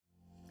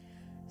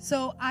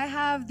So I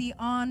have the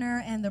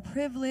honor and the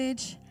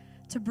privilege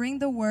to bring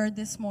the word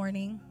this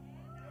morning.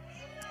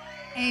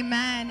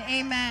 Amen.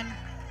 Amen.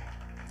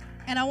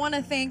 And I want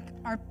to thank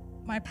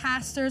my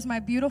pastors, my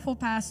beautiful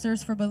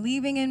pastors, for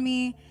believing in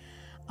me.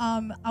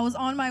 I was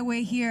on my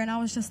way here and I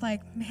was just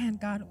like, man,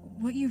 God,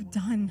 what you've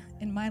done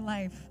in my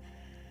life.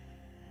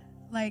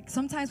 Like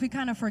sometimes we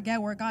kind of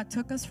forget where God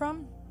took us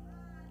from,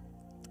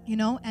 you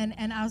know, and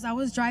as I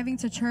was driving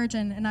to church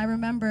and I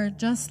remember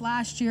just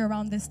last year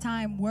around this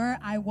time where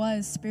I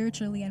was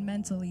spiritually and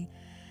mentally.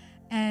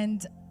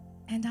 And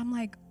I'm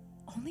like,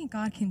 only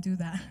God can do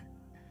that.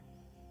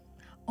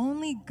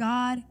 Only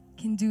God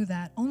can do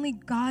that. Only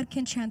God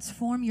can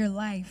transform your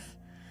life.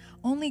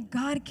 Only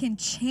God can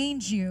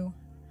change you.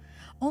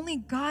 Only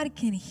God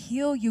can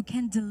heal you,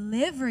 can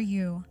deliver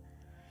you.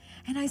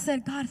 And I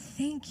said, God,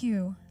 thank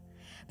you.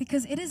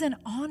 Because it is an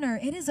honor,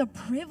 it is a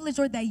privilege,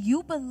 Lord, that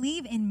you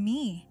believe in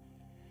me.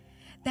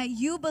 That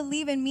you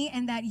believe in me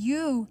and that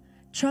you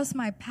trust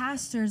my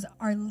pastors,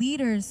 our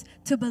leaders,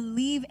 to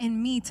believe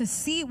in me, to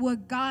see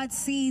what God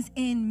sees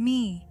in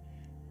me.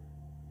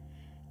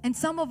 And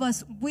some of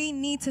us, we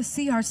need to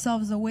see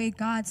ourselves the way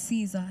God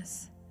sees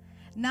us.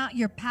 Not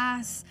your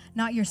past,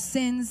 not your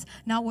sins,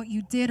 not what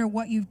you did or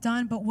what you've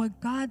done, but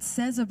what God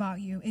says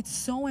about you. It's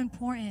so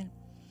important.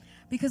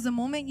 Because the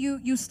moment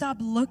you stop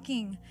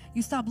looking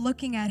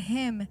at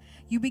him,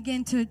 you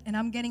begin to, and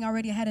I'm getting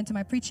already ahead into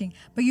my preaching,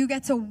 but you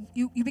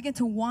begin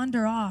to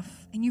wander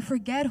off and you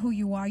forget who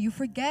you are. You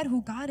forget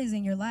who God is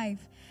in your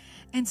life.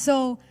 And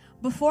so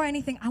before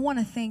anything, I want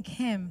to thank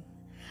him.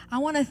 I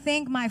want to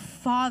thank my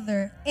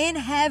Father in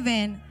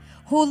heaven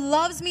who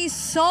loves me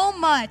so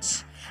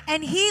much,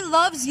 and he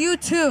loves you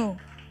too.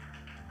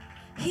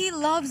 He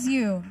loves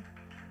you.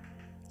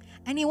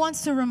 And he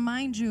wants to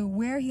remind you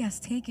where he has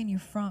taken you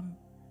from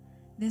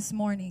this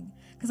morning.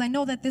 Because I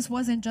know that this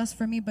wasn't just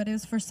for me, but it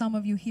was for some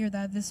of you here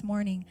that this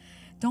morning.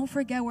 Don't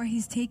forget where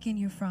he's taken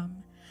you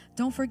from.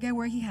 Don't forget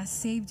where he has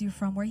saved you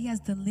from, where he has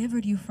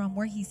delivered you from,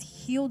 where he's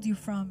healed you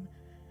from.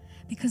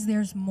 Because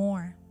there's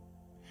more.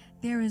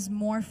 There is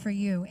more for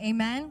you.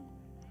 Amen?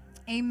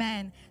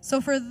 Amen.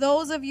 So for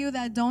those of you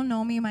that don't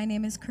know me, my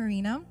name is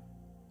Karina.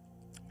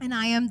 And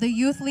I am the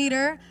youth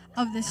leader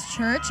of this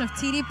church, of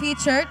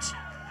TDP Church.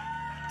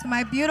 To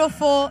my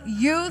beautiful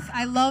youth,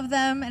 I love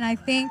them, and I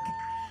think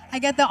I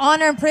get the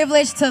honor and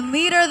privilege to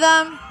leader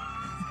them.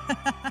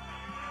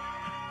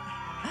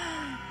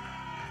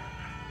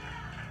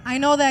 I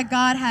know that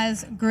God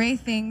has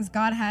great things.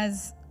 God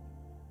has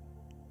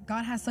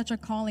such a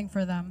calling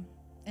for them.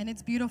 And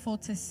it's beautiful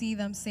to see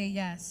them say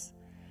yes.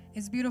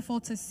 It's beautiful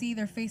to see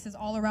their faces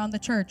all around the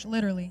church,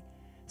 literally.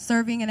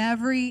 Serving in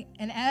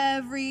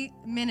every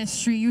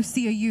ministry, you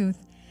see a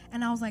youth.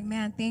 And I was like,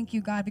 man, thank you,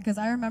 God. Because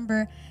I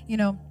remember, you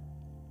know,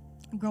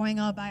 growing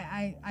up,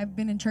 I've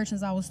been in church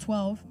since I was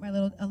 12.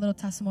 A little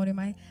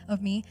testimony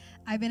of me.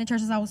 I've been in church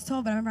since I was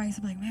 12, but I remember I used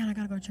to be like, man, I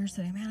gotta go to church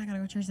today. Man, I gotta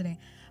go to church today.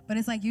 But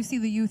it's like you see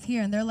the youth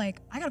here, and they're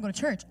like, I gotta go to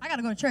church. I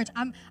gotta go to church.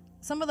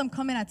 Some of them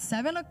come in at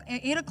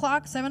 8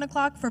 o'clock, 7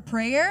 o'clock for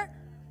prayer.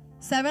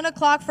 7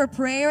 o'clock for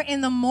prayer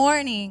in the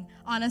morning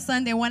on a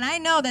Sunday when I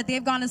know that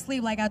they've gone to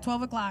sleep like at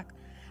 12 o'clock.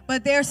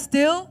 But they're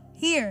still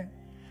here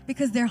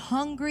because they're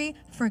hungry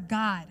for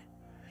God.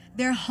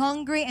 They're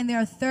hungry and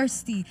they're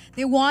thirsty.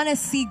 They want to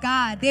see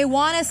God. They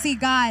want to see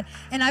God.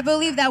 And I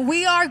believe that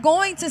we are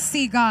going to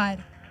see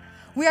God.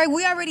 We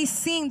already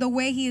seeing the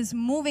way he is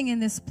moving in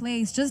this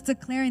place, just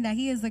declaring that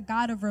he is a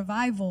God of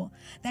revival,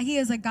 that he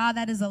is a God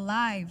that is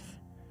alive,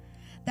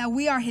 that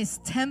we are his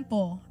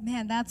temple.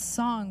 Man, that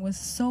song was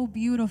so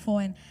beautiful,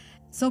 and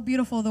so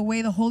beautiful the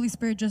way the Holy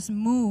Spirit just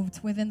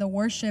moved within the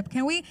worship.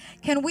 Can we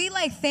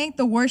like thank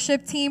the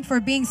worship team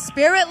for being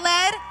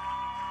spirit-led?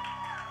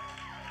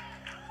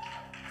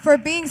 For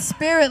being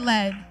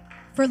spirit-led,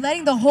 for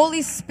letting the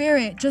Holy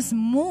Spirit just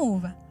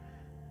move.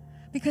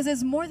 Because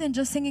it's more than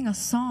just singing a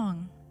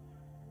song.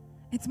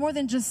 It's more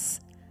than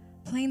just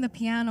playing the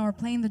piano or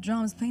playing the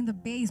drums, playing the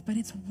bass, but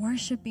it's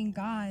worshiping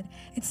God.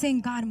 It's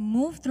saying, God,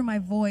 move through my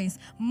voice,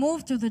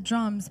 move through the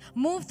drums,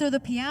 move through the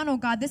piano,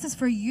 God. This is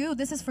for you.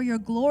 This is for your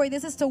glory.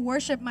 This is to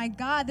worship my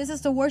God. This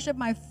is to worship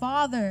my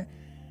Father.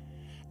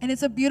 And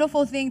it's a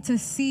beautiful thing to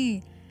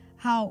see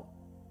how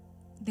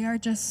they are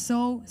just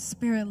so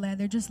spirit-led.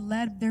 They're just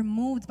led. They're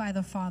moved by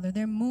the Father.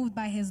 They're moved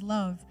by his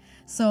love.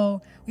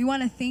 So we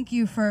want to thank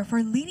you for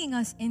leading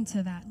us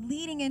into that,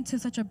 leading into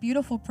such a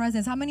beautiful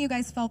presence. How many of you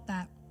guys felt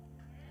that?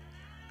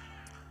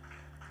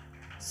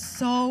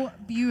 So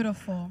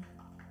beautiful.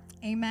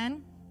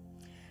 Amen.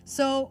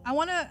 So I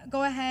want to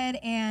go ahead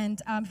and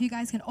if you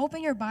guys can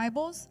open your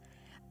Bibles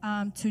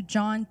to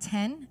John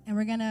 10, and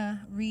we're going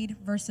to read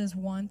verses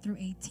 1 through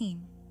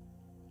 18.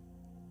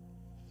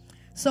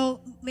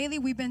 So lately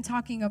we've been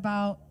talking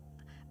about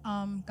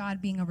God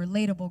being a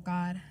relatable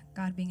God,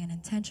 God being an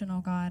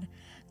intentional God,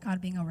 God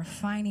being a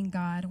refining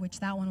God, which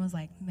that one was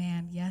like,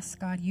 man, yes,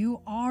 God,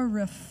 you are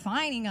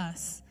refining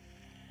us.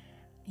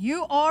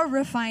 You are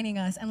refining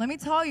us. And let me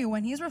tell you,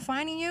 when he's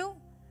refining you,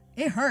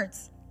 it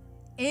hurts.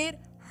 It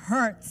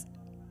hurts.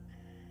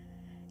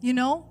 You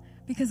know,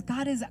 Because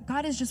God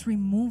is just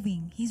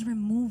removing. He's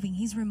removing.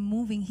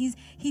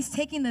 He's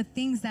taking the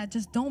things that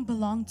just don't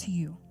belong to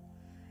you.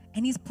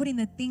 And he's putting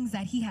the things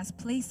that he has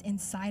placed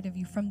inside of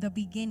you from the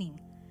beginning.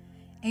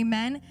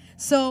 Amen.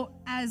 So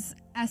as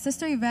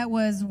Sister Yvette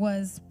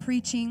was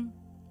preaching,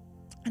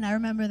 and I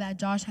remember that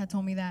Josh had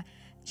told me that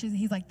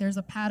he's like, there's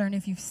a pattern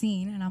if you've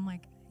seen. And I'm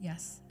like,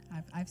 yes,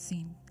 I've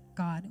seen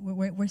God.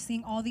 We're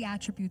seeing all the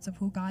attributes of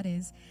who God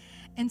is.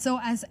 And so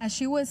as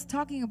she was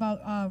talking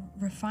about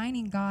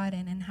refining God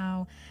and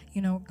how,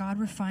 God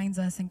refines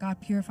us and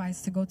God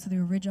purifies to go to the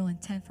original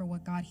intent for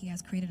what God he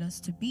has created us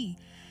to be.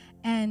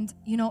 And,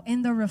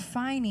 in the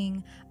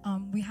refining,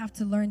 we have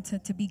to learn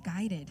to be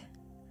guided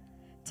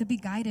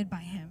by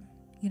him,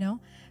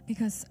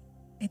 because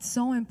it's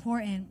so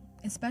important,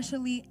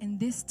 especially in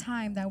this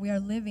time that we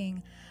are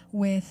living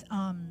with,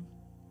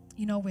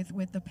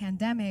 with the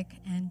pandemic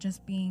and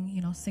just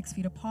being, 6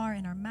 feet apart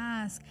in our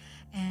mask.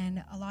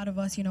 And a lot of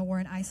us, we're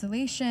in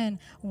isolation,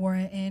 we're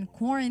in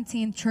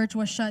quarantine, church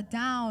was shut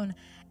down.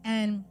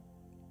 And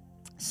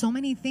so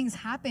many things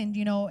happened,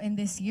 in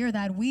this year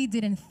that we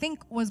didn't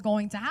think was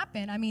going to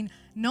happen. I mean,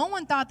 no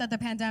one thought that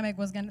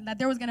that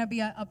there was gonna be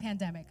a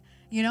pandemic.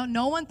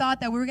 No one thought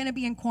that we were gonna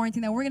be in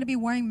quarantine, that we're gonna be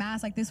wearing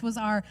masks, like this was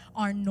our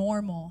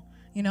normal.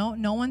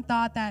 No one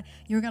thought that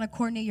you were gonna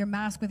coordinate your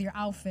mask with your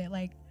outfit.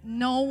 Like,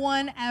 no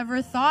one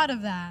ever thought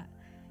of that.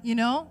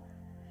 No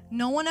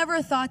one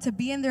ever thought to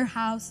be in their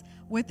house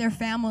with their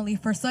family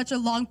for such a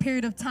long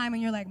period of time,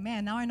 and you're like,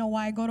 man, now I know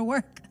why I go to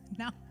work.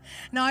 Now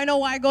I know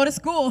why I go to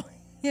school.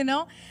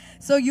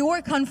 So you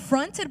were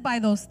confronted by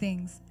those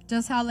things,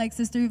 just how like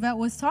Sister Yvette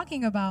was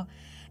talking about.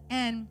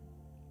 And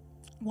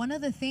one of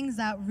the things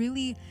that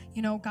really,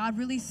 God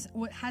really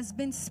has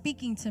been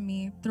speaking to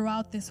me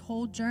throughout this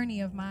whole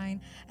journey of mine,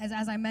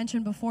 as I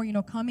mentioned before,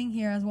 coming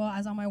here as well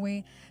as on my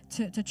way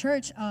to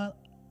church,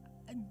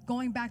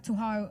 going back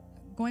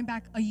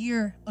a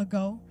year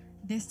ago,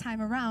 this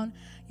time around,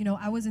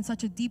 I was in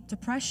such a deep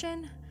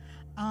depression.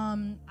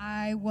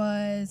 I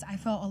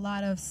felt a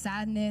lot of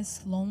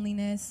sadness,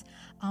 loneliness.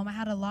 I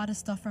had a lot of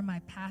stuff from my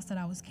past that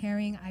I was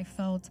carrying. I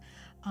felt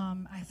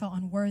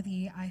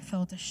unworthy. I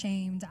felt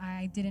ashamed.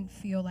 I didn't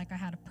feel like I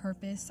had a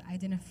purpose. I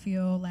didn't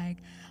feel like,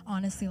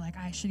 honestly, like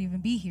I should even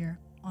be here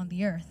on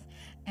the earth.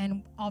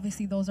 And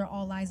obviously those are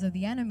all lies of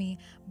the enemy.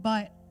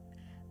 But,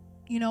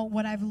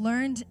 what I've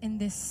learned in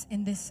this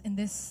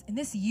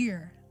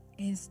year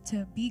is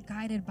to be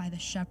guided by the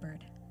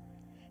shepherd.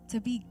 To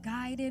be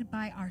guided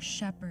by our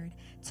shepherd,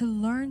 to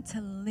learn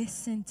to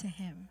listen to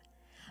him,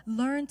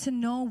 learn to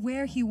know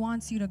where he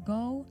wants you to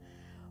go,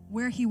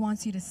 where he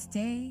wants you to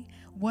stay,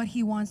 what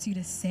he wants you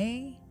to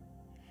say.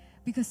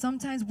 Because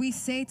sometimes we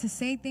say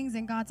things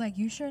and God's like,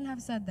 you shouldn't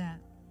have said that,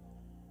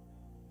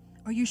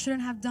 or you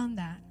shouldn't have done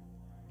that.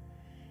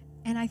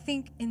 And I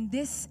think in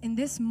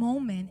this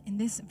moment, in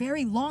this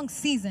very long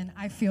season,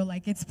 I feel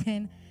like it's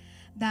been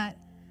that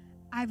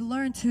I've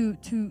learned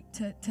to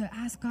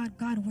ask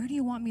God, where do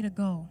you want me to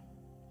go?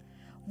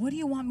 What do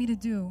you want me to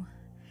do?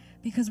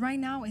 Because right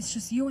now it's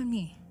just you and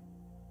me.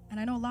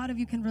 And I know a lot of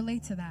you can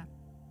relate to that.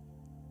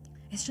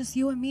 It's just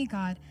you and me,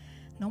 God.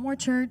 No more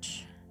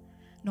church,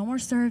 no more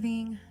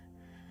serving.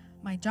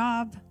 My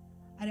job,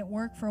 I didn't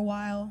work for a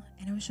while,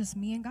 and it was just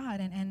me and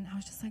God. And I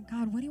was just like,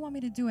 God, what do you want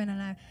me to do?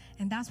 And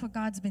that's what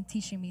God's been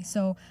teaching me.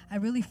 So I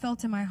really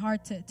felt in my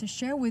heart to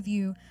share with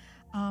you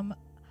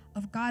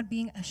of God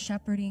being a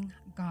shepherding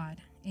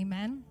God.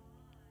 Amen.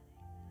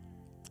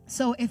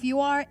 So if you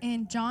are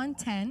in John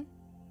 10,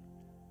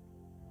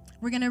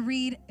 we're going to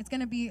read, it's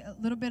going to be a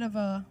little bit of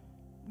I'm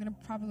going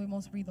to probably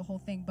most read the whole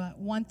thing, but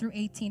 1 through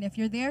 18. If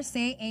you're there,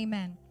 say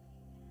amen.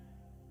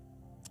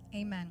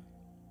 Amen.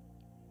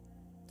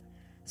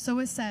 So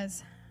it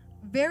says,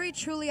 very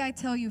truly I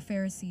tell you,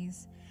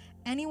 Pharisees,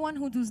 anyone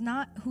who does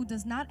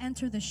not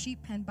enter the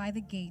sheep pen by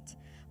the gate,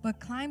 but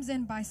climbs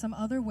in by some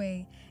other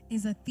way,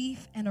 is a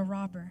thief and a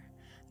robber.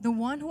 The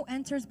one who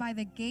enters by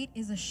the gate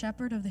is a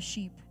shepherd of the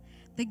sheep.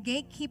 The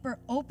gatekeeper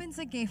opens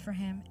the gate for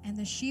him, and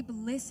the sheep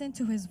listen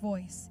to his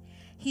voice.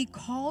 He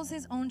calls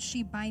his own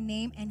sheep by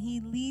name, and he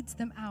leads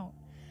them out.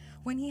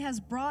 When he has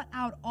brought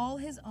out all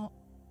his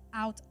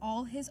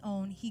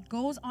own, he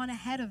goes on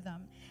ahead of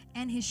them,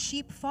 and his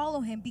sheep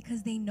follow him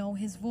because they know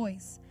his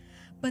voice.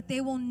 But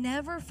they will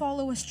never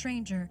follow a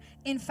stranger.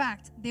 In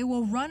fact, they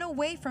will run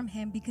away from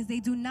him because they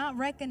do not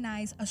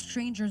recognize a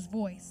stranger's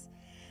voice.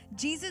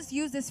 Jesus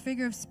used this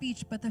figure of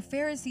speech, but the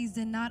Pharisees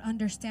did not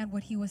understand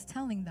what he was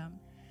telling them.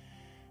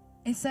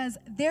 It says,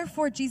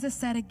 therefore Jesus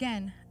said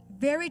again,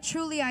 very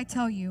truly I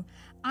tell you,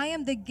 I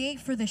am the gate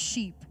for the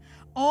sheep.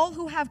 All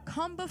who have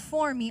come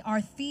before me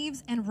are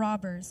thieves and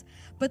robbers,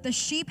 but the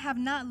sheep have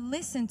not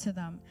listened to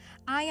them.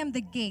 I am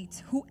the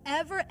gate.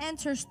 Whoever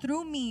enters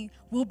through me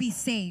will be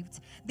saved.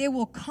 They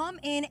will come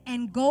in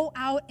and go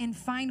out and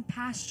find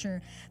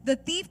pasture. The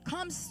thief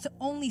comes to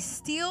only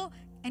steal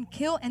and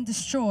kill and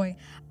destroy.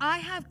 I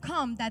have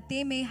come that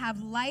they may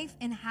have life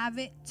and have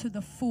it to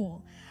the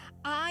full.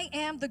 I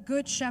am the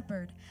good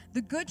shepherd.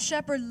 The good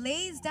shepherd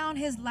lays down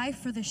his life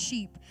for the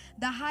sheep.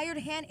 The hired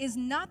hand is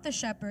not the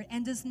shepherd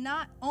and does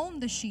not own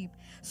the sheep.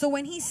 So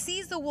when he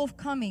sees the wolf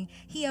coming,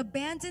 he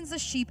abandons the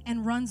sheep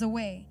and runs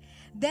away.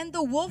 Then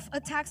the wolf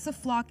attacks the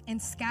flock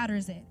and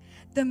scatters it.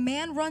 The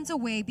man runs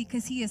away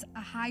because he is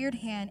a hired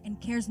hand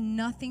and cares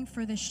nothing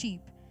for the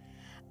sheep.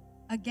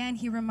 Again,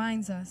 he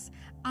reminds us,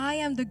 I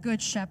am the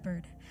good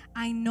shepherd.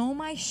 I know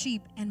my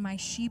sheep and my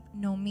sheep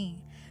know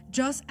me.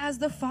 Just as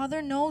the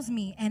Father knows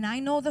me and I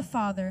know the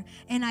Father,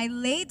 and I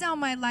lay down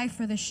my life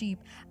for the sheep,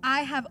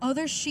 I have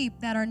other sheep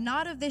that are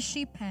not of this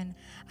sheep pen.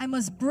 I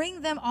must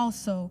bring them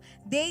also.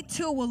 They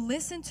too will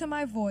listen to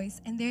my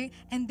voice, and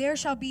there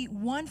shall be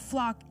one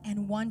flock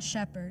and one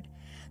shepherd.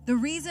 The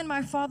reason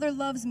my Father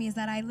loves me is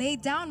that I lay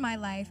down my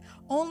life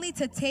only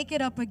to take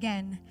it up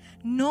again.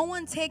 No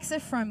one takes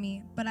it from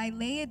me, but I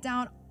lay it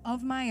down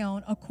of my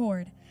own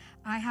accord.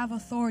 I have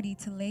authority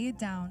to lay it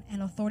down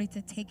and authority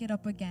to take it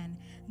up again.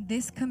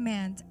 This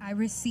command I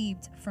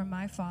received from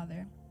my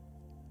Father.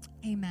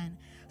 Amen.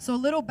 So a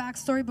little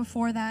backstory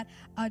before that,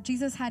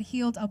 Jesus had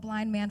healed a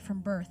blind man from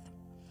birth.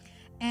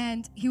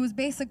 And he was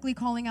basically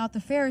calling out the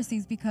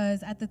Pharisees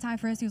because at the time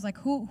Pharisees was like,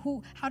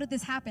 how did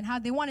this happen? How?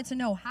 They wanted to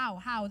know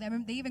how.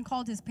 They even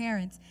called his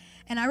parents.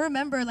 And I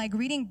remember like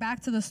reading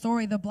back to the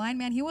story, the blind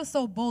man, he was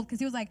so bold because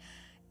he was like,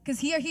 because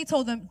he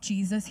told them,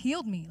 Jesus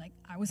healed me. Like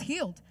I was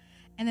healed.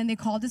 And then they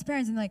called his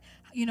parents and like,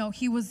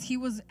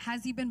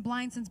 has he been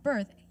blind since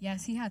birth?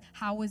 Yes, he has.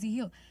 How was he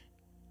healed?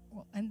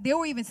 Well, and they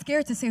were even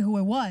scared to say who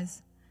it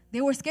was.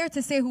 They were scared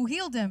to say who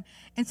healed him.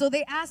 And so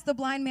they asked the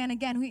blind man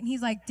again.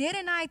 He's like,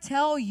 didn't I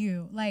tell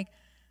you? Like,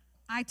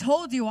 I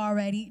told you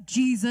already,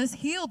 Jesus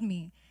healed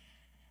me.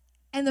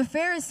 And the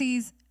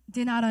Pharisees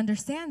did not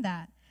understand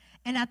that.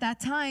 And at that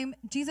time,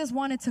 Jesus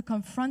wanted to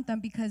confront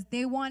them because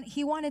he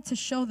wanted to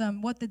show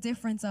them what the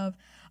difference of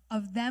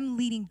them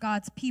leading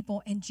God's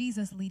people and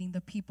Jesus leading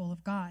the people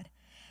of God.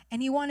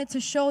 And he wanted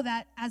to show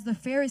that as the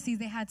Pharisees,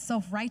 they had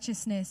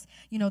self-righteousness.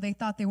 They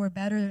thought they were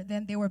better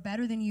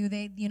than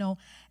you.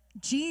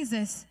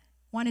 Jesus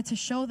wanted to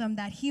show them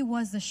that he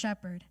was the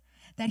shepherd,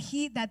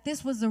 that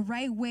this was the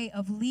right way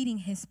of leading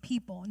his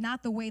people,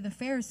 not the way the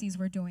Pharisees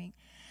were doing.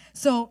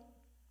 So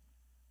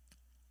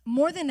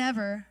more than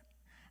ever,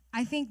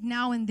 I think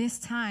now in this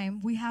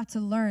time, we have to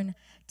learn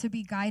to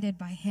be guided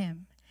by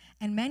him.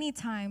 And many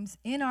times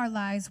in our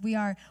lives, we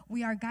are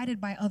guided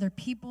by other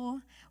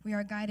people. We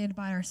are guided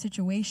by our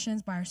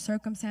situations, by our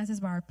circumstances,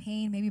 by our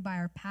pain, maybe by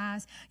our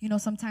past.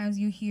 Sometimes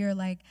you hear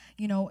like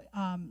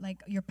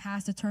your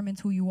past determines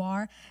who you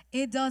are.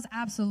 It does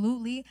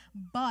absolutely,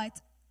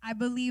 but I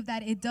believe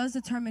that it does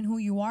determine who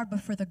you are,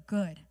 but for the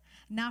good.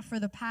 Not for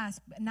the past,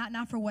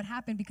 not for what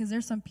happened, because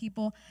there's some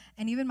people,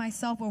 and even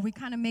myself, where we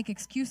kind of make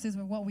excuses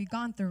with what we've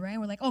gone through, right?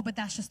 We're like, oh, but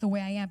that's just the way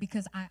I am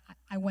because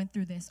I went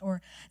through this,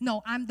 or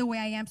no, I'm the way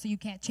I am, so you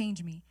can't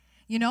change me,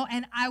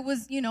 And I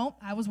was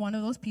one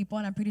of those people,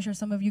 and I'm pretty sure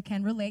some of you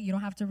can relate. You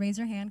don't have to raise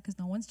your hand because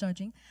no one's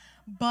judging,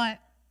 but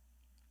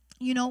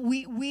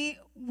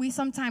we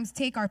sometimes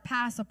take our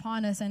past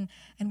upon us, and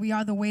we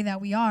are the way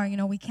that we are.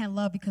 We can't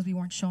love because we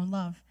weren't shown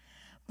love,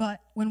 but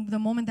when the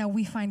moment that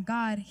we find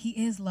God, He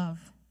is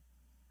love.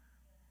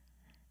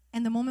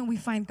 And the moment we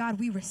find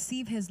God, we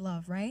receive his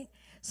love, right?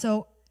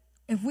 So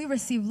if we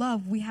receive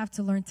love, we have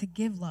to learn to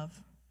give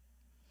love.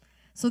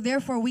 So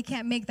therefore, we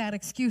can't make that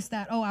excuse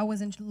that, oh, I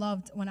wasn't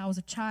loved when I was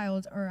a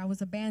child or I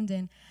was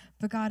abandoned.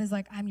 But God is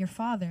like, I'm your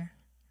Father,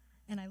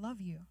 and I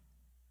love you.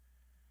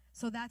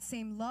 So that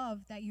same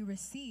love that you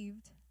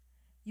received,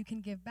 you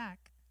can give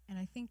back. And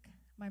I think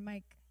my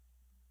mic,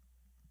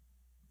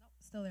 nope,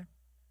 still there.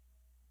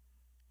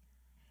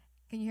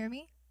 Can you hear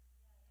me?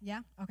 Yeah?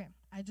 Okay.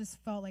 I just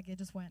felt like it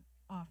just went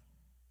off.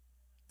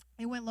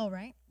 It went low,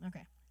 right?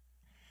 Okay.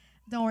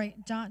 Don't worry.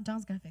 John's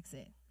going to fix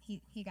it.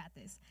 He got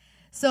this.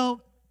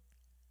 So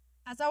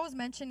as I was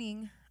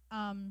mentioning,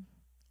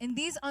 in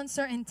these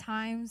uncertain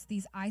times,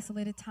 these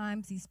isolated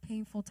times, these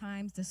painful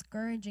times,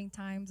 discouraging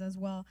times as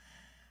well,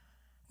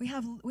 we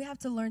have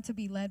to learn to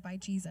be led by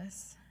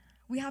Jesus.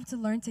 We have to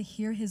learn to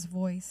hear his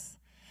voice.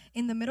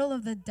 In the middle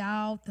of the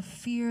doubt, the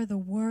fear, the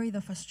worry,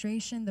 the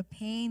frustration, the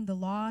pain, the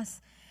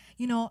loss,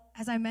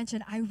 as I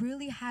mentioned, I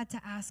really had to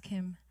ask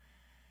him.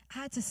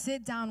 I had to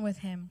sit down with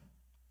him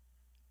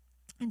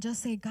and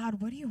just say,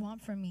 God, what do you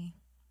want from me?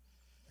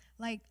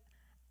 Like,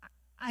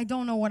 I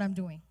don't know what I'm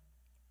doing.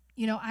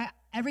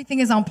 Everything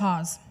is on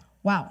pause.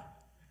 Wow.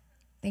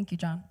 Thank you,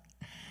 John.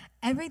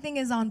 Everything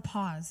is on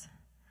pause.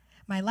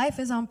 My life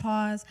is on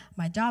pause.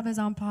 My job is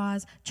on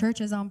pause. Church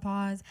is on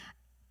pause.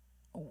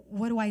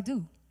 What do I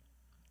do?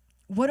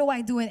 What do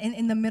I do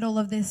in the middle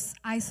of this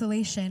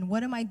isolation?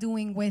 What am I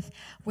doing with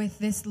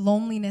this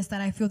loneliness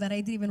that I feel that I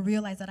didn't even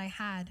realize that I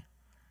had?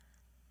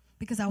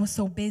 Because I was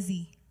so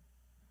busy.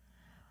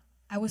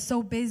 I was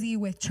so busy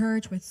with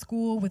church, with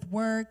school, with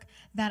work,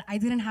 that I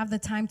didn't have the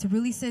time to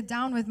really sit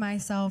down with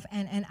myself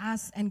and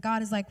ask. And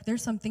God is like,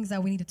 there's some things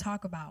that we need to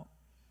talk about.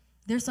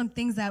 There's some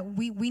things that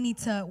you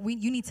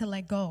need to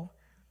let go.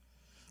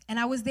 And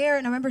I was there,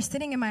 and I remember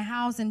sitting in my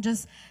house and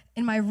just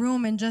in my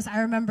room, and just,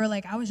 I remember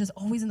like I was just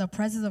always in the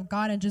presence of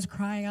God and just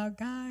crying out,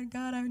 God,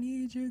 God, I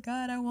need you.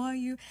 God, I want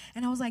you.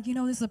 And I was like,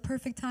 this is a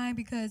perfect time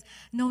because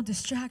no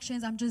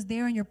distractions. I'm just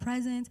there in your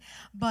presence.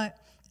 But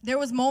there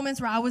was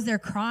moments where I was there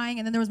crying,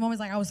 and then there was moments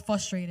like I was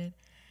frustrated.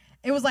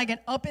 It was like an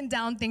up and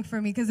down thing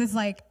for me because it's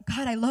like,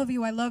 God, I love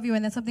you.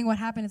 And then something would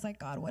happen. It's like,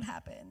 God, what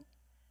happened?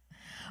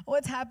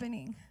 What's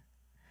happening?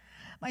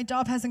 My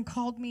job hasn't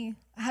called me.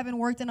 I haven't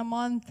worked in a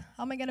month.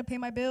 How am I going to pay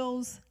my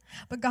bills?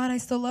 But God, I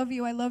still love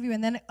you. I love you.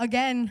 And then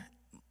again,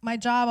 my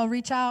job, I'll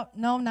reach out.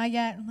 No, not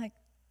yet. I'm like,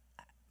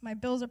 my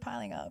bills are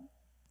piling up.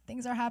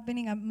 Things are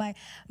happening.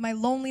 My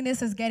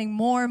loneliness is getting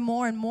more and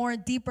more and more,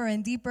 deeper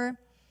and deeper.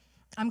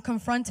 I'm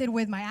confronted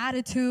with my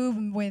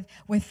attitude, with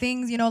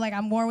things, like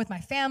I'm more with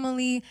my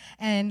family,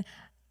 and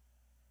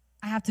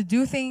I have to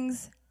do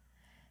things.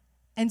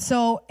 And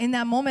so in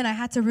that moment, I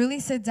had to really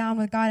sit down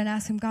with God and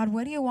ask him, God,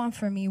 what do you want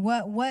from me?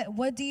 What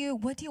do you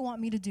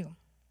want me to do?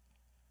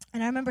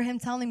 And I remember him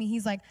telling me,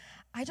 he's like,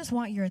 I just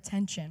want your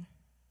attention.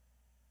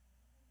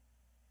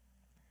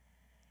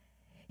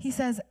 He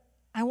says,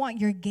 I want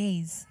your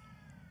gaze.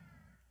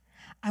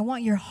 I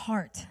want your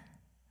heart.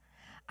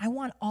 I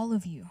want all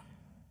of you.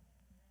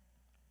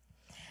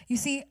 You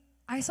see,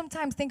 I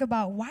sometimes think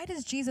about, why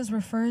does Jesus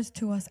refer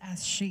to us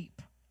as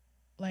sheep?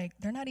 Like,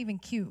 they're not even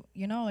cute,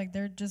 like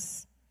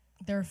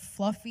they're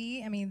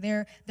fluffy. I mean,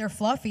 they're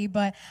fluffy,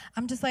 but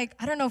I'm just like,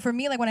 I don't know. For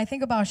me, like when I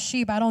think about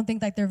sheep, I don't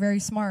think like they're very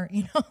smart,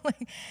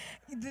 like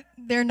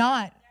they're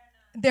not,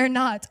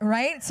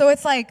 right? So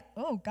it's like,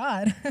 oh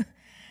God.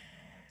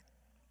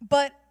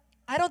 But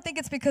I don't think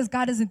it's because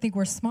God doesn't think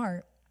we're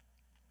smart.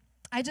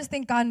 I just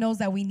think God knows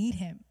that we need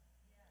him.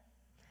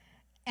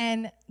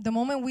 And the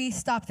moment we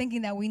stop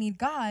thinking that we need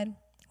God,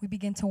 we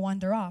begin to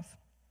wander off.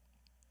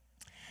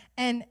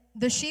 And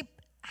the sheep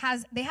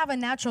they have a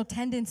natural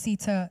tendency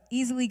to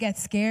easily get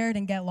scared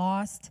and get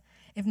lost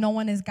if no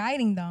one is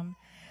guiding them.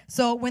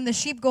 So when the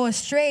sheep go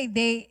astray,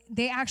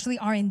 they actually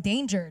are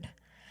endangered,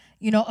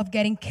 of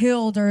getting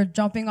killed or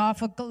jumping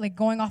off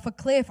going off a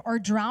cliff or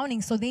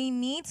drowning. So they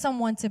need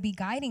someone to be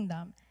guiding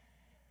them.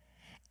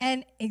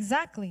 And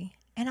exactly.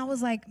 And I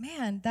was like,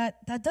 man,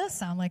 that does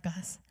sound like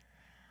us.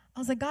 I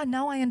was like, God,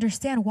 now I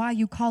understand why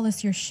you call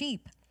us your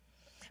sheep.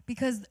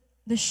 Because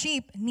the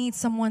sheep need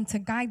someone to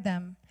guide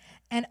them.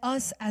 And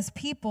us as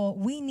people,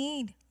 we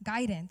need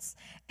guidance.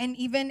 And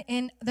even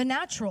in the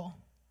natural,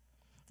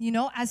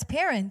 as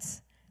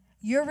parents,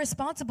 you're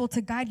responsible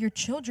to guide your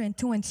children,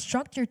 to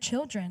instruct your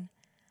children.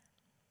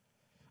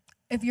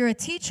 If you're a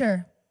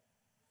teacher,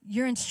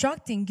 you're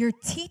instructing, you're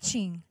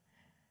teaching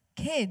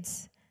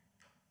kids.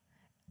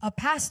 A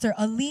pastor,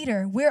 a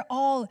leader, we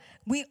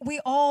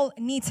all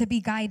need to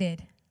be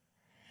guided.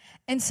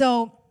 And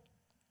so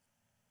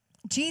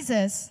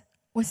Jesus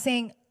was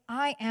saying,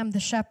 I am the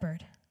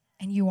shepherd,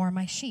 and you are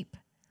my sheep.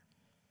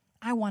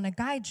 I want to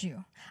guide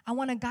you. I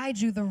want to guide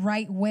you the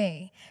right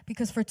way.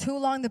 Because for too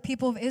long, the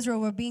people of Israel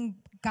were being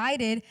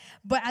guided,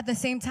 but at the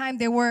same time,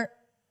 they were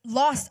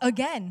lost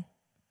again.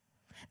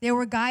 They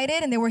were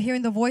guided, and they were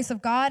hearing the voice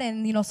of God,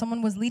 and,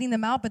 someone was leading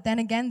them out, but then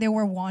again, they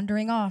were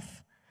wandering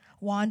off.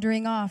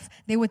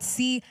 They would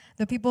see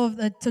the people of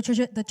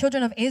the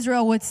children of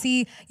Israel would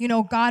see,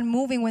 God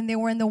moving when they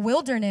were in the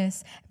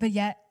wilderness, but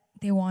yet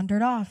they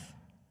wandered off.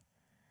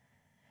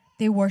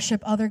 They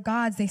worship other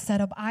gods. They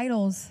set up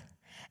idols.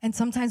 And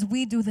sometimes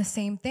we do the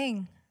same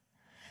thing.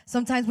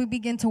 Sometimes we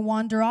begin to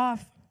wander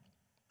off.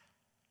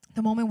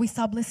 The moment we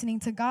stop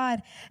listening to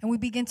God and we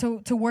begin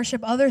to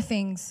worship other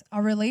things,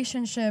 our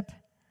relationship,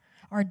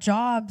 our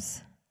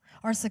jobs,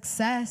 our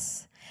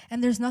success.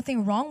 And there's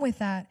nothing wrong with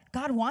that.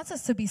 God wants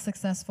us to be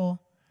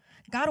successful.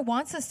 God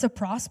wants us to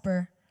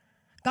prosper.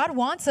 God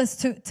wants us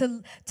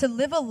to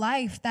live a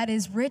life that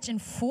is rich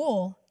and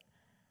full.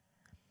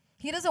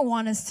 He doesn't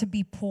want us to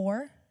be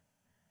poor,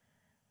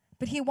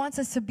 but he wants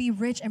us to be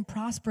rich and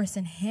prosperous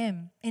in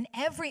him in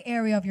every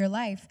area of your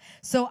life.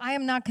 So I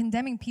am not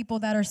condemning people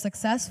that are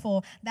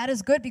successful. That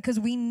is good because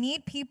we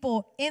need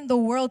people in the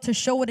world to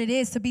show what it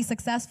is to be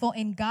successful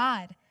in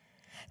God.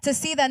 To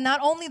see that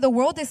not only the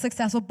world is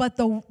successful,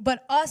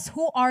 but us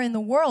who are in the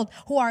world,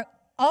 who are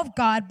of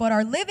God, but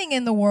are living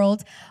in the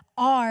world,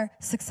 are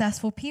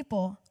successful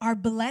people, are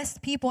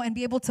blessed people, and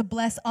be able to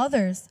bless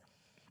others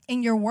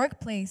in your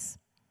workplace.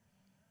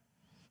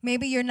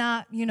 Maybe you're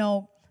not,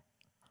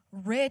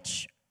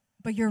 rich,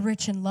 but you're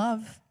rich in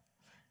love.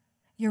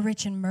 You're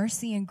rich in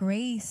mercy and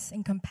grace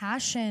and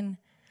compassion.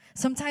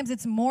 Sometimes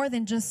it's more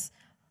than just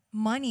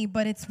money,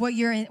 but it's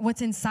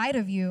what's inside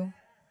of you.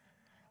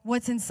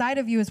 What's inside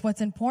of you is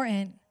what's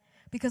important,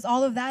 because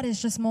all of that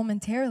is just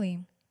momentarily.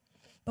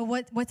 But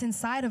what's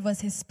inside of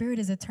us, his spirit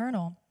is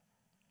eternal.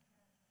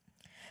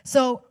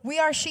 So we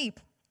are sheep.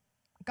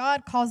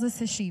 God calls us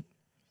his sheep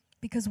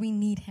because we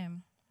need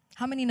him.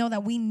 How many know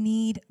that we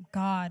need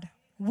God?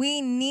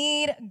 We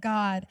need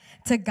God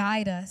to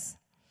guide us.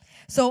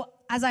 So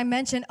as I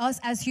mentioned, us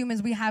as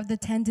humans, we have the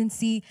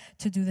tendency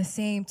to do the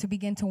same, to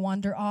begin to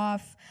wander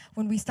off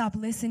when we stop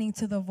listening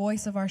to the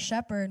voice of our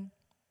shepherd.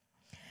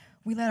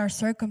 We let our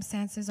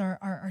circumstances,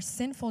 our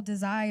sinful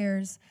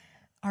desires,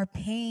 our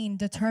pain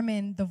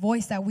determine the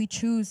voice that we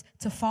choose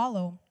to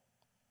follow.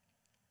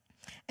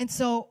 And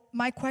so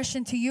my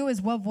question to you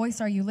is, what voice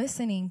are you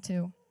listening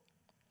to?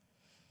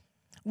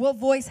 What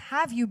voice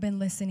have you been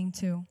listening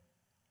to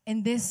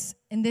in this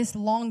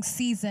long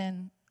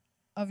season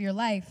of your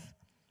life?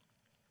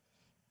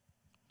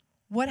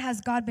 What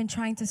has God been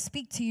trying to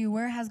speak to you?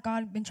 Where has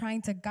God been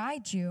trying to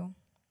guide you?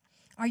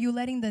 Are you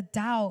letting the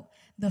doubt,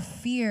 the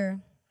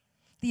fear,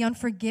 the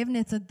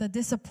unforgiveness, the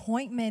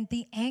disappointment,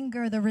 the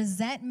anger, the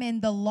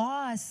resentment, the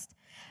loss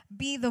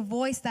be the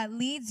voice that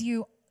leads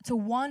you to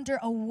wander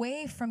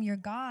away from your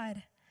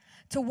God,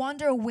 to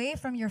wander away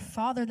from your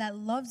Father that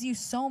loves you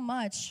so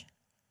much?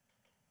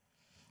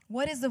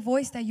 What is the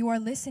voice that you are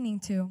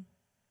listening to?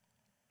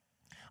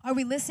 Are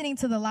we listening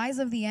to the lies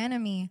of the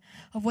enemy,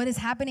 of what is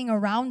happening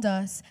around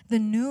us, the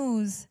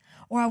news?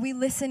 Or are we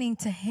listening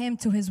to him,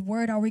 to his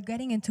word? Are we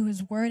getting into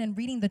his word and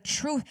reading the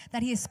truth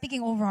that he is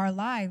speaking over our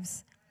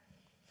lives?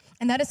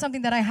 And that is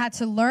something that I had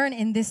to learn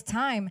in this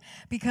time,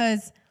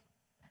 because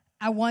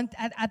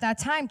at that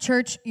time,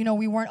 church,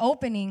 we weren't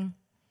opening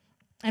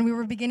and we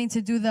were beginning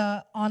to do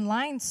the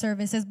online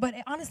services, but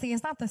honestly,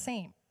 it's not the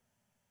same.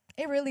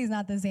 It really is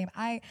not the same.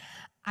 I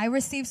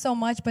received so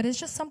much, but it's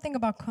just something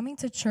about coming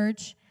to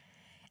church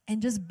and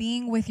just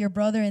being with your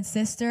brother and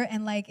sister,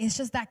 and it's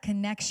just that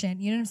connection.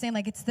 You know what I'm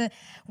saying?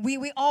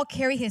 We all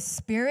carry his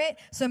spirit.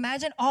 So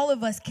imagine all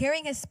of us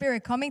carrying his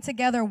spirit, coming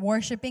together,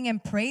 worshiping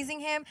and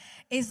praising him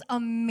is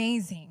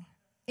amazing.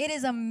 It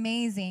is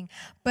amazing.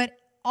 But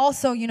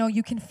also,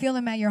 you can feel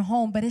him at your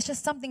home, but it's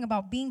just something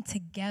about being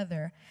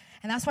together.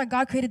 And that's why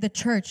God created the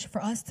church,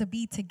 for us to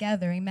be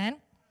together. Amen?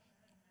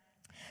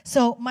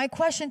 So my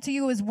question to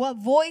you is, what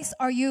voice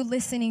are you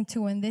listening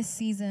to in this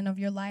season of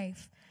your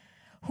life?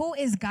 Who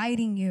is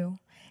guiding you?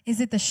 Is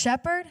it the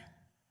shepherd,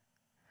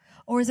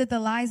 or is it the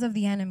lies of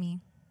the enemy?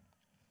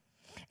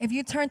 If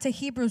you turn to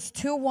Hebrews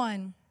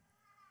 2:1,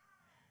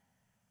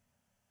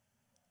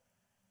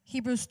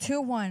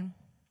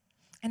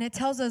 and it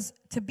tells us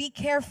to be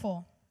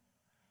careful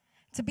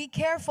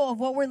of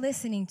what we're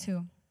listening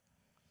to.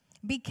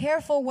 Be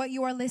careful what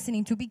you are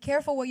listening to. Be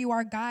careful what you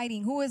are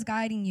guiding. Who is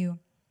guiding you?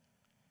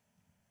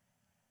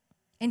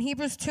 In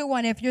Hebrews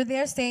 2:1, if you're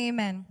there, say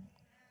amen.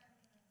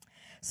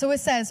 So it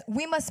says,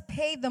 we must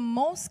pay the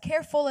most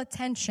careful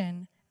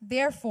attention,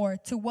 therefore,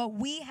 to what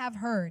we have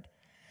heard,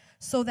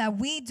 so that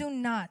we do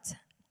not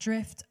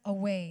drift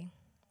away.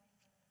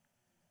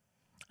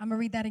 I'm going to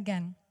read that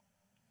again.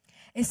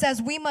 It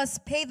says, we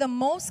must pay the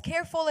most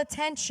careful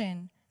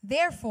attention,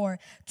 therefore,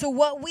 to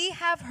what we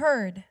have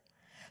heard,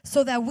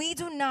 so that we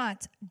do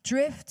not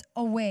drift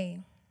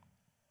away.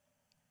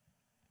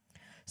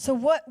 So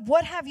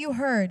what have you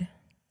heard?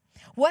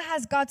 What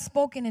has God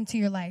spoken into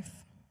your life?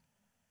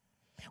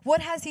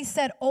 What has he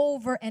said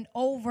over and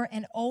over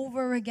and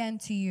over again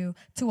to you,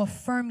 to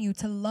affirm you,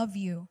 to love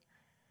you?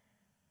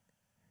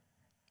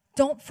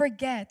 Don't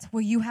forget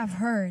what you have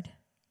heard.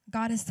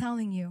 God is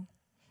telling you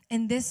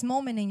in this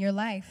moment in your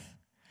life.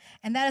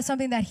 And that is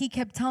something that he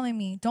kept telling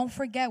me. Don't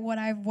forget what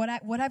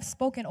I've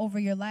spoken over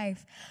your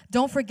life.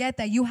 Don't forget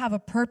that you have a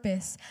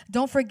purpose.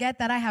 Don't forget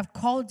that I have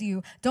called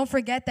you. Don't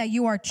forget that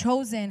you are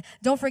chosen.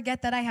 Don't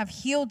forget that I have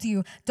healed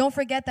you. Don't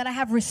forget that I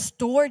have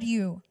restored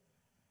you.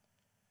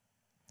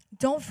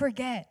 Don't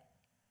forget.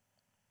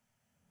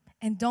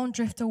 And don't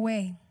drift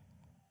away.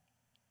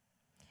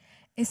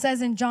 It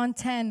says in John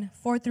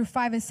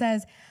 10:4-5, it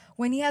says,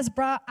 when he has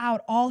brought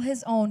out all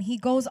his own, he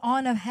goes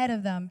on ahead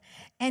of them,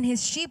 and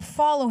his sheep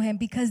follow him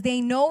because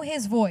they know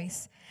his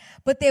voice.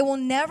 But they will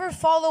never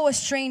follow a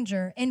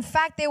stranger. In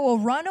fact, they will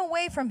run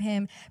away from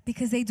him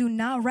because they do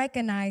not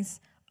recognize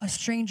a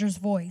stranger's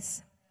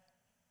voice.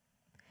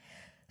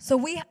 So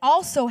we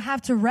also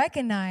have to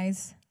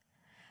recognize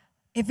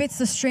if it's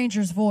the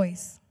stranger's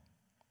voice.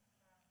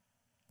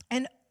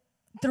 And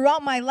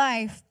throughout my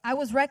life, I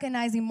was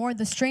recognizing more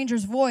the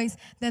stranger's voice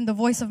than the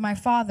voice of my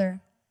Father.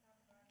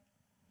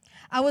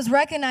 I was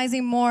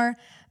recognizing more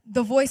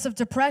the voice of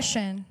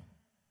depression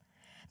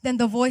than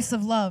the voice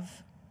of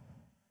love.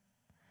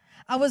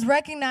 I was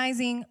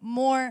recognizing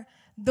more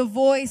the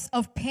voice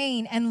of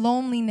pain and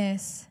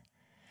loneliness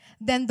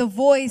than the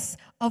voice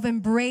of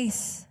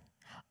embrace,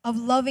 of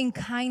loving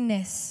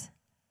kindness,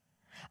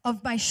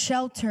 of my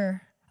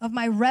shelter, of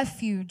my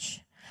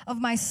refuge, of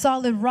my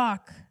solid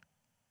rock.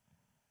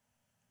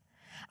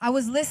 I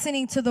was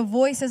listening to the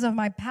voices of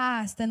my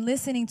past and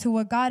listening to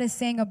what God is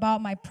saying about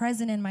my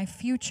present and my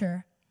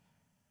future.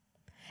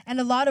 And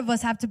a lot of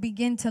us have to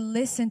begin to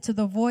listen to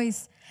the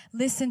voice,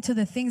 listen to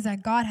the things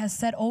that God has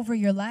said over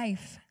your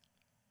life.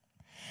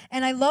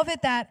 And I love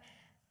it that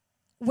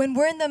when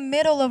we're in the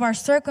middle of our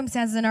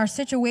circumstances and our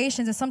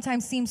situations, it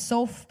sometimes seems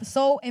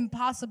so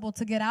impossible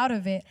to get out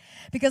of it.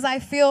 Because I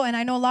feel, and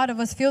I know a lot of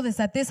us feel this,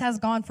 that this has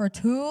gone for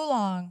too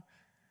long.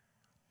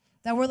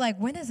 That we're like,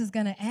 when is this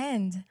going to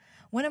end?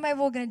 When am I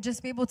going to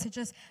just be able to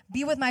just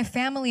be with my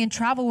family and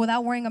travel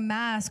without wearing a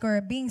mask,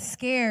 or being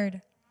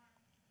scared?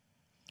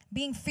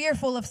 Being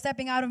fearful of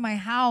stepping out of my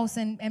house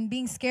and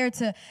being scared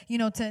to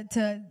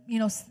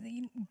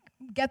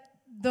get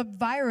the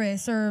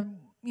virus or,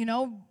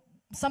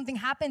 something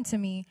happened to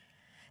me.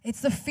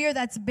 It's the fear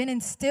that's been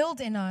instilled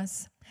in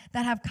us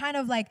that have kind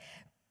of like,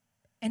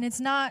 and it's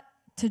not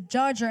to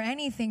judge or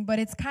anything, but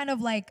it's kind of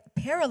like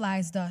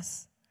paralyzed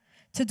us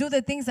to do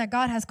the things that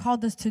God has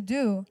called us to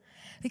do,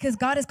 because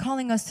God is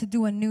calling us to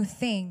do a new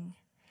thing.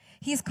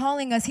 He's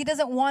calling us. He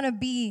doesn't want to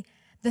be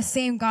the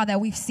same God that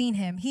we've seen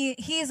him. He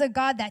is a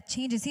God that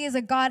changes. He is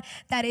a God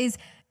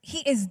he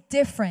is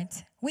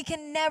different. We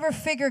can never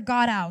figure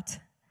God out.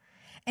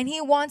 And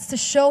he wants to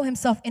show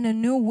himself in a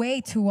new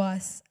way to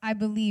us, I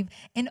believe.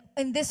 In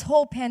this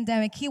whole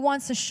pandemic, he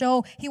wants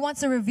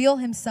to reveal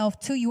himself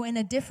to you in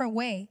a different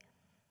way.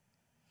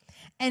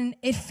 And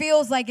it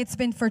feels like it's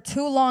been for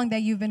too long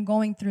that you've been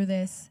going through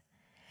this.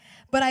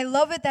 But I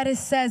love it that it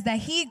says that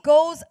he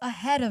goes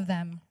ahead of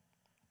them.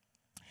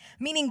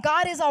 Meaning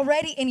God is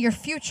already in your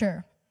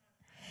future.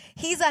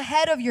 He's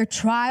ahead of your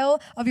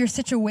trial, of your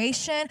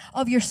situation,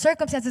 of your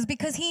circumstances,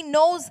 because he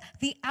knows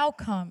the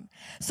outcome.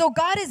 So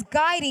God is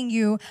guiding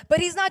you, but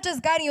he's not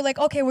just guiding you like,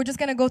 okay, we're just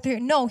going to go through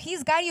it. No,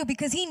 he's guiding you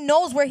because he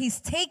knows where he's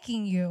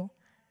taking you.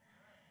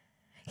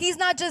 He's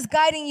not just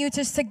guiding you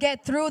just to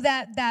get through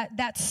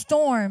that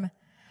storm.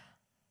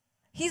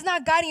 He's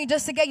not guiding you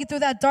just to get you through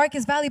that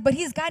darkest valley, but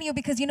he's guiding you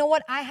because you know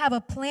what? I have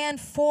a plan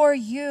for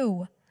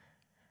you.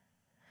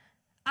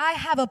 I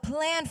have a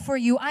plan for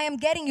you. I am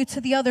getting you to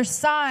the other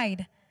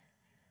side.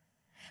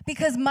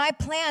 Because my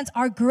plans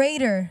are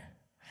greater.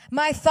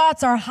 My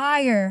thoughts are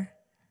higher.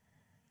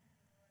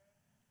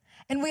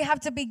 And we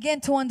have to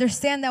begin to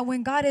understand that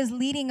when God is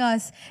leading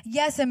us,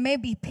 yes, it may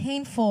be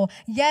painful.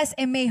 Yes,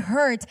 it may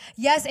hurt.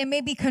 Yes, it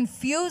may be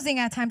confusing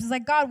at times. It's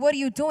like, God, what are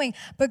you doing?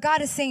 But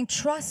God is saying,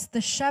 trust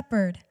the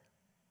shepherd.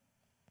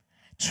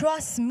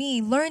 Trust me.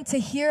 Learn to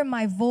hear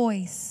my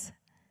voice.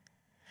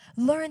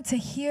 Learn to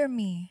hear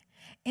me.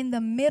 In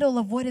the middle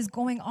of what is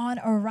going on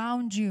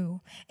around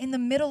you, in the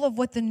middle of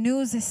what the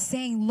news is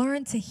saying,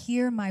 learn to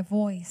hear my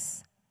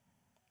voice.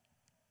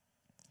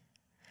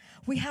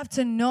 We have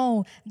to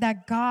know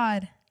that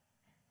God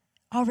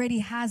already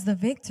has the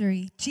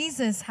victory.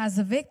 Jesus has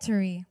the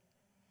victory.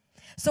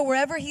 So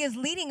wherever he is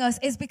leading us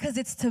is because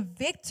it's to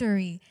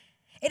victory.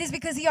 It is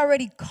because he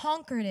already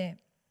conquered it.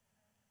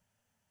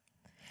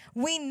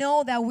 We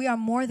know that we are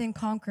more than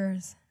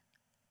conquerors.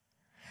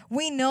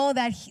 We know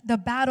that the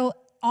battle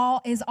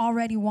all is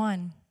already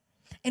won.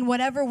 In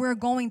whatever we're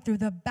going through,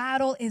 the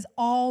battle is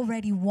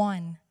already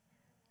won.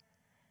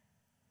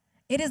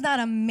 It is not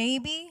a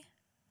maybe.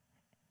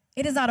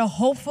 It is not a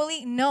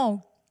hopefully.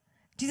 No.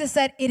 Jesus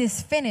said, it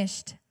is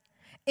finished.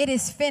 It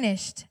is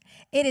finished.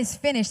 It is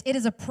finished. It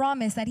is a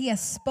promise that he has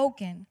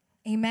spoken.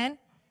 Amen.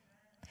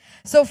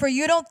 So for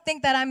you don't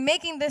think that I'm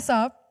making this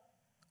up,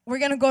 we're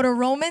going to go to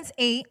Romans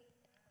 8,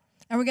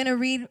 and we're going to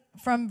read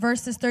from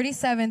verses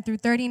 37 through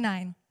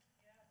 39.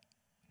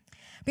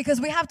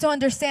 Because we have to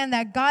understand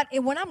that God,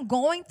 when I'm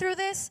going through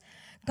this,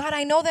 God,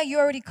 I know that you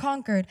already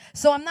conquered.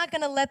 So I'm not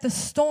going to let the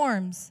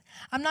storms,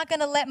 I'm not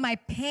going to let my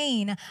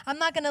pain, I'm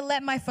not going to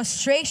let my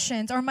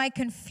frustrations or my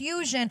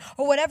confusion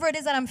or whatever it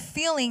is that I'm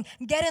feeling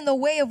get in the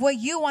way of what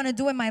you want to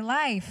do in my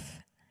life.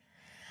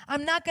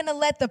 I'm not going to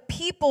let the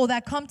people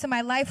that come to my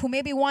life who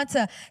maybe want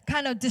to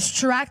kind of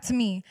distract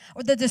me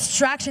or the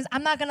distractions,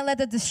 I'm not going to let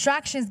the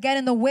distractions get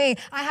in the way.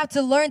 I have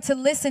to learn to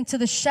listen to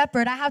the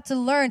shepherd. I have to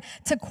learn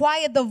to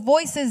quiet the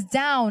voices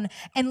down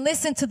and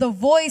listen to the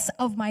voice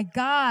of my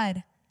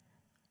God.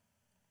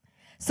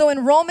 So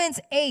in Romans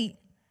 8,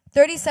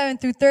 37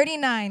 through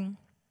 39,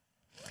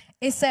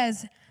 it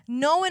says,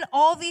 knowing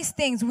all these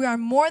things, we are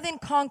more than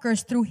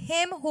conquerors through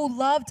him who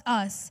loved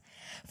us.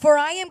 For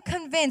I am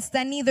convinced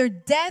that neither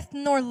death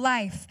nor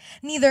life,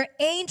 neither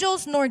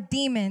angels nor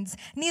demons,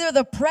 neither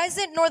the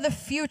present nor the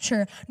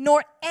future,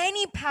 nor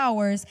any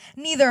powers,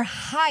 neither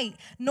height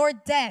nor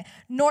depth,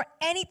 nor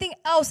anything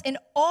else in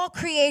all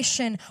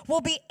creation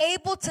will be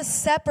able to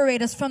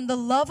separate us from the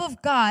love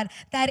of God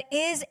that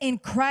is in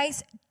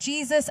Christ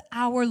Jesus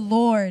our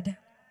Lord.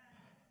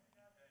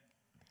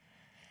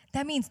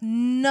 That means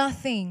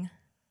nothing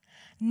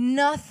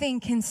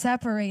can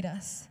separate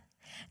us.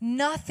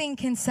 Nothing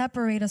can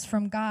separate us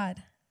from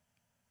God.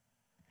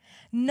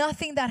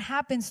 Nothing that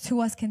happens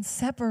to us can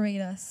separate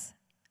us.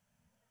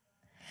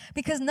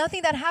 Because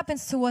nothing that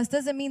happens to us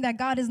doesn't mean that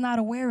God is not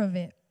aware of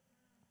it.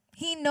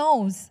 He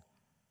knows.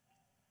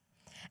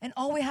 And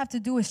all we have to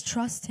do is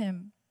trust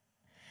him.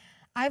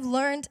 I've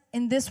learned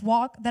in this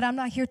walk that I'm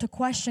not here to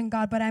question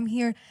God, but I'm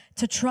here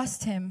to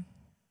trust him.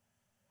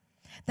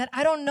 That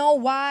I don't know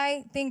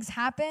why things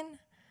happen,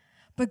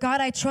 but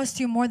God, I trust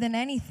you more than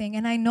anything,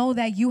 and I know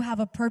that you have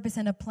a purpose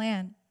and a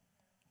plan.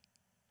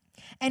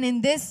 And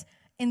in this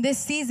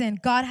season,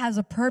 God has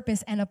a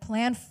purpose and a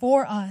plan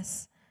for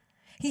us.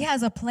 He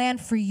has a plan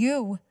for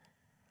you.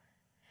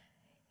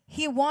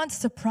 He wants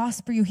to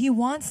prosper you. He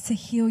wants to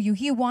heal you.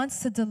 He wants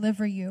to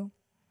deliver you.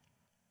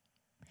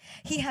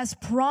 He has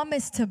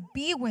promised to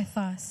be with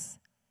us.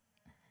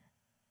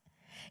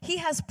 He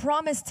has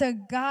promised to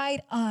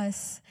guide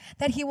us,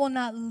 that he will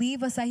not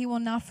leave us, that he will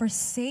not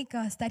forsake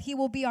us, that he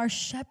will be our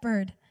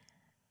shepherd,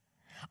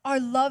 our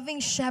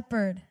loving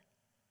shepherd.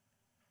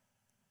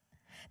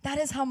 That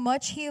is how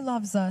much he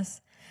loves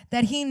us,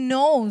 that he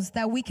knows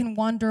that we can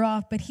wander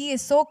off, but he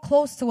is so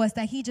close to us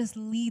that he just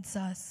leads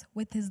us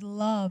with his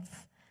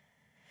love.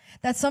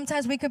 That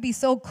sometimes we could be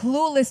so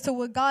clueless to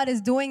what God is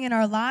doing in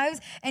our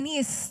lives, and he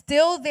is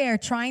still there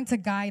trying to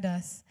guide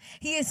us.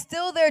 He is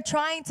still there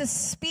trying to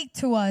speak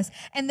to us.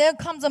 And there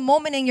comes a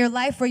moment in your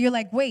life where you're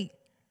like, wait,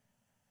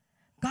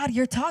 God,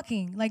 you're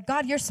talking. Like,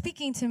 God, you're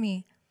speaking to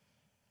me.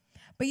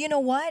 But you know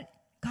what?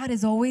 God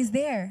is always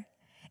there.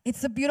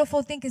 It's a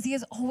beautiful thing because he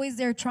is always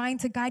there trying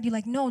to guide you.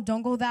 Like, no,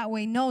 don't go that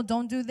way. No,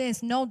 don't do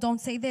this. No,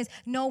 don't say this.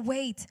 No,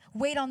 wait.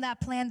 Wait on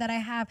that plan that I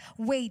have.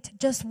 Wait,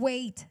 just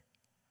wait.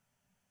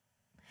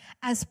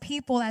 As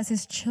people, as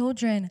his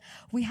children,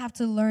 we have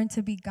to learn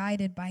to be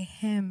guided by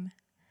him,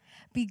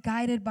 be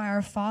guided by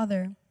our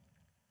Father,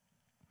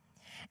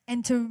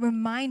 and to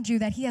remind you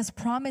that he has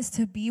promised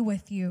to be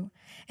with you.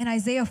 In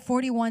Isaiah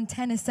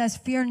 41:10, it says,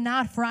 "Fear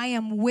not, for I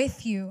am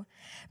with you.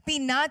 Be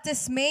not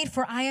dismayed,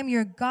 for I am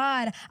your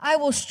God. I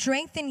will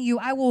strengthen you.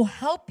 I will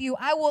help you.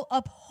 I will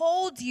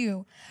uphold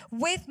you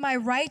with my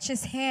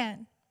righteous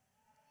hand."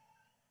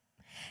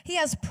 He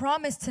has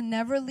promised to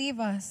never leave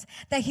us,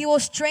 that he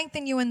will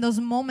strengthen you in those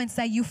moments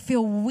that you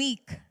feel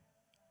weak.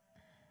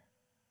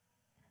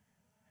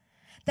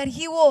 That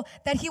he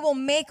will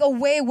make a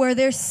way where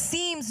there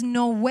seems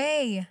no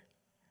way.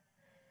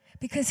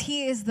 Because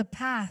he is the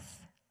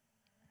path.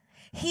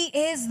 He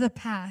is the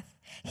path.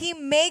 He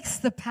makes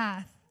the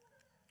path.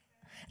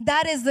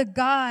 That is the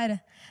God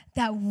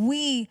that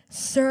we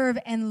serve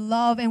and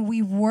love and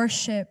we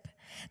worship.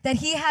 That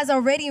he has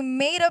already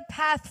made a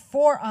path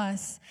for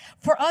us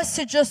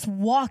to just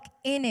walk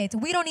in it.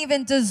 We don't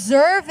even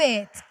deserve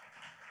it.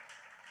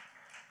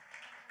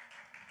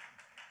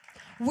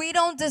 We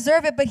don't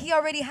deserve it, but he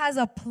already has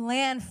a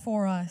plan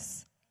for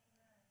us.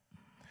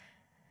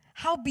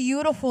 How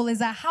beautiful is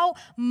that? How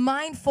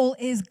mindful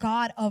is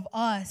God of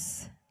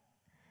us?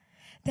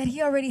 That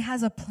he already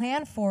has a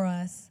plan for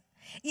us.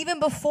 Even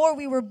before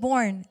we were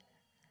born,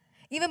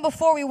 even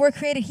before we were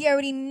created, he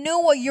already knew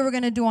what you were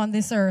going to do on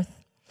this earth.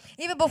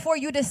 Even before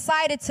you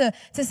decided to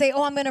say,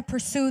 oh, I'm going to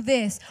pursue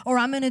this, or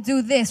I'm going to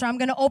do this, or I'm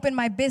going to open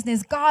my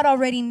business, God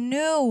already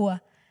knew.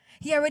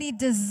 He already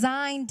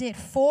designed it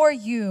for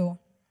you.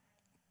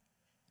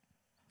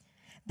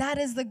 That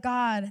is the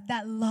God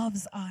that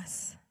loves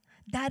us.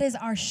 That is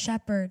our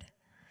shepherd.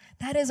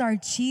 That is our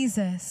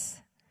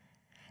Jesus.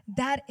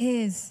 That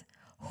is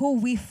who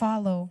we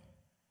follow.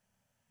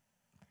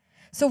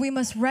 So we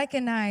must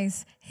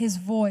recognize his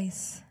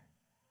voice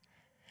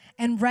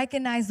and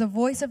recognize the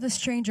voice of the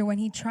stranger when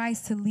he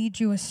tries to lead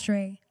you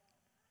astray.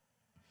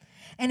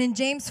 And in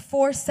James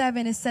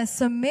 4:7, it says,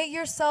 "Submit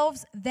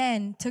yourselves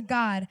then to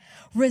God.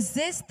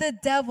 Resist the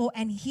devil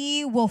and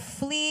he will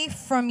flee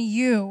from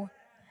you."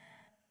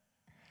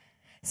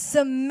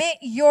 Submit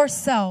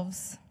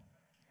yourselves.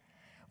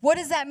 What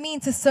does that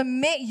mean to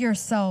submit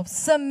yourselves?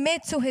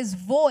 Submit to his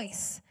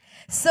voice.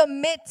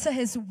 Submit to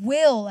his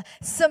will.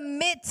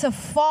 Submit to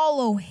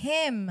follow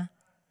him.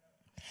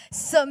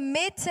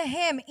 Submit to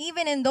him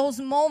even in those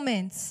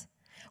moments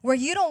where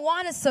you don't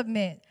want to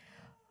submit,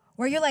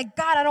 where you're like,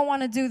 God, I don't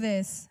want to do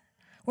this,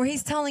 where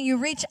he's telling you,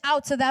 reach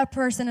out to that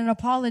person and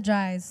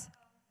apologize,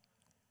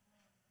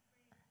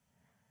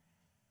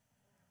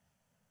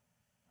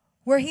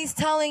 where he's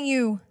telling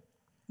you,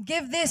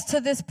 give this to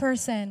this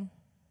person,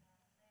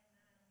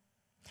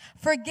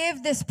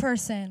 forgive this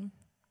person.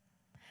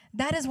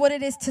 That is what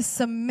it is to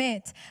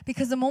submit,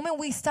 because the moment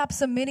we stop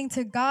submitting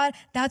to God,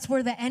 that's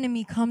where the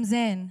enemy comes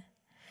in.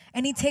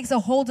 And he takes a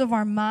hold of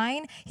our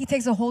mind. He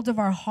takes a hold of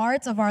our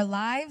hearts, of our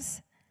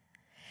lives.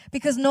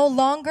 Because no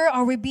longer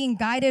are we being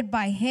guided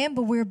by him,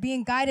 but we're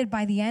being guided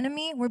by the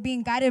enemy. We're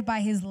being guided by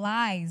his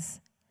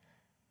lies.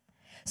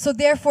 So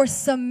therefore,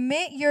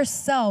 submit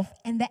yourself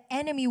and the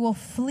enemy will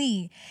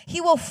flee.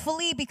 He will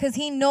flee because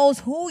he knows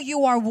who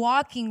you are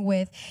walking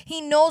with. He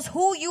knows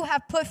who you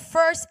have put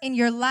first in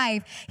your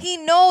life. He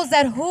knows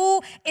that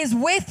who is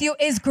with you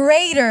is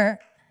greater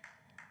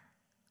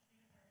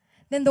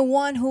than the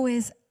one who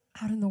is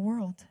out in the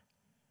world.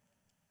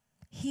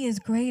 He is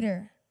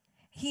greater.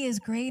 He is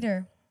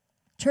greater.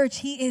 Church,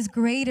 he is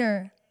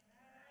greater.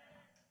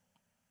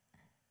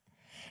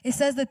 It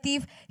says the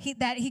thief,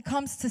 that he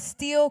comes to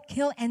steal,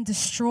 kill, and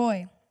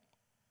destroy.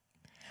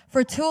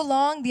 For too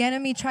long, the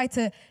enemy tried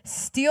to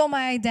steal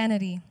my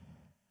identity.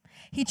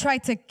 He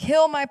tried to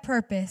kill my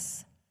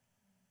purpose.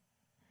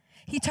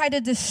 He tried to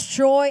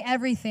destroy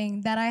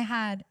everything that I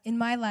had in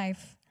my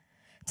life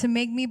to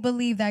make me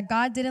believe that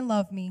God didn't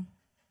love me,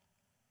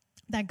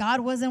 that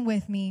God wasn't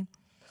with me,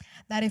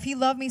 that if he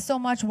loved me so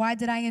much, why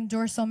did I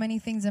endure so many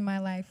things in my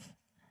life?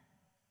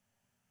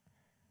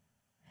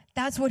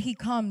 That's what he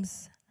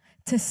comes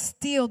to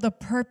steal, the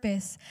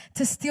purpose,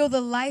 to steal the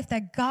life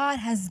that God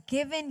has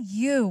given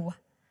you.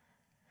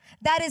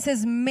 That is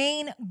his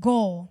main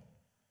goal.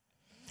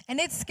 And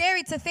it's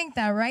scary to think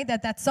that, right?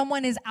 That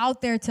someone is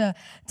out there to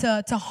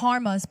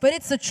harm us. But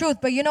it's the truth.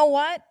 But you know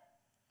what?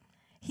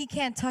 He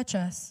can't touch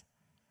us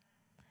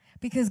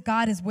because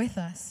God is with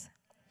us.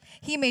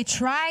 He may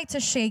try to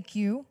shake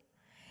you.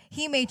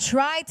 he may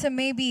try to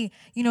maybe,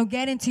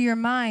 get into your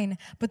mind.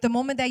 But the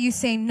moment that you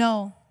say,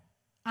 no,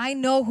 I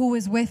know who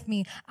is with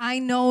me. I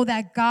know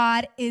that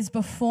God is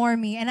before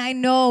me. And I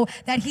know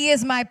that he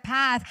is my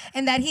path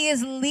and that he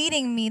is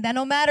leading me. That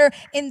no matter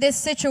in this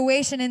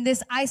situation, in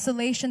this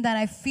isolation that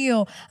I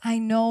feel, I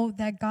know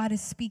that God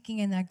is speaking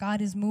and that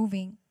God is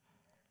moving.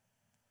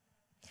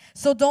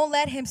 So don't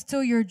let him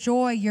steal your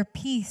joy, your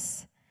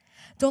peace.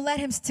 Don't let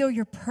him steal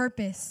your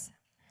purpose.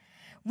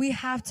 We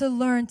have to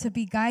learn to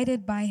be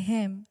guided by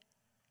him.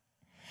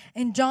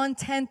 In John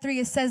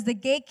 10:3, it says, the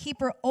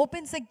gatekeeper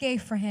opens the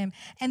gate for him,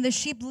 and the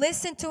sheep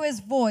listen to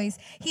his voice.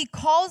 He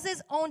calls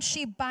his own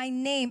sheep by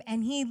name,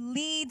 and he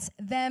leads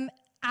them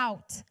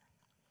out.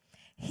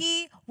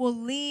 He will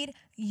lead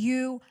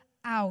you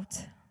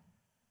out.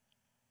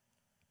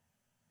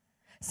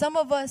 Some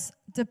of us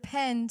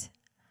depend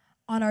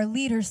on our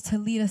leaders to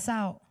lead us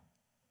out,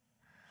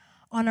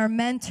 on our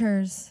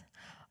mentors,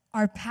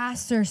 our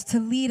pastors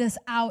to lead us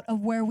out of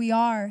where we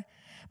are.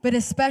 But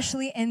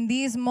especially in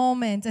these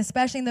moments,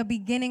 especially in the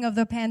beginning of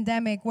the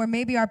pandemic, where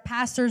maybe our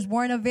pastors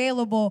weren't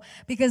available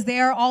because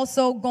they are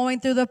also going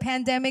through the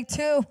pandemic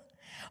too.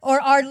 Or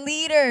our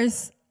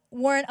leaders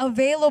weren't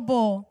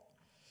available.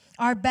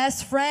 Our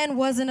best friend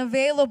wasn't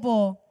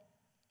available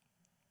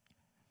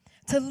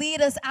to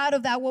lead us out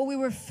of that, what we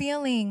were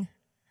feeling.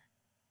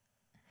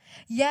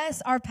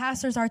 Yes, our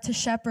pastors are to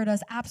shepherd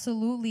us,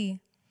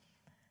 absolutely.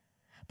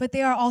 But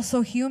they are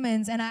also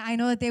humans, and I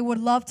know that they would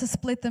love to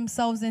split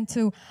themselves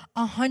into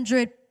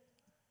 100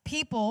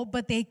 people,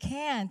 but they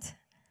can't.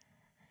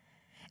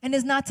 And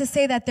it's not to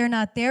say that they're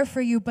not there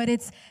for you, but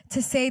it's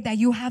to say that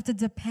you have to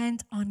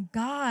depend on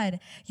God,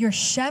 your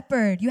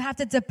shepherd. You have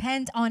to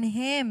depend on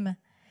him.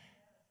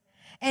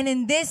 And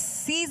in this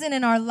season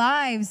in our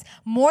lives,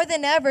 more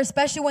than ever,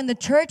 especially when the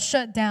church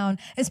shut down,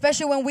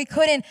 especially when we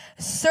couldn't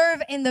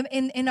serve in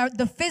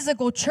the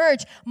physical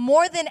church,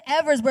 more than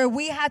ever is where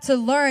we had to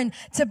learn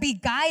to be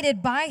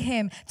guided by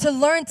him, to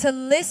learn to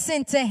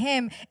listen to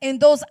him in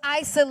those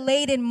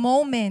isolated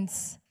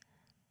moments,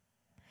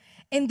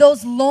 in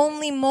those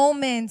lonely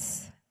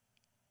moments.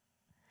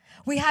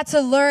 We had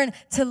to learn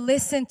to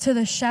listen to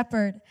the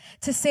shepherd,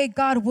 to say,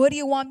 God, what do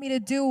you want me to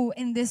do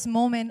in this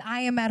moment?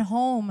 I am at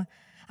home.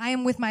 I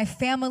am with my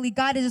family.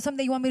 God, is there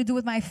something you want me to do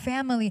with my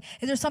family?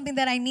 Is there something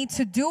that I need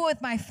to do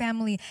with my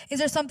family? Is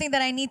there something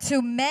that I need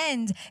to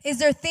mend? Is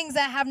there things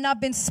that have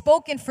not been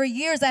spoken for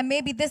years that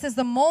maybe this is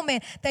the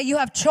moment that you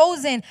have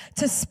chosen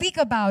to speak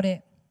about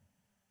it?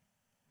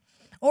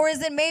 Or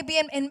is it maybe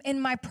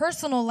in my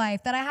personal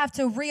life that I have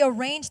to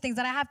rearrange things,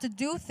 that I have to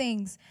do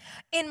things?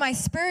 In my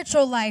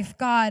spiritual life,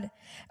 God,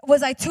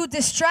 was I too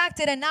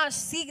distracted and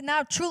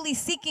not truly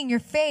seeking your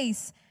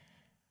face?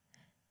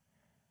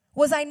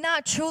 Was I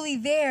not truly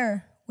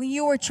there when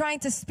you were trying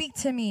to speak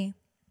to me?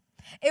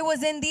 It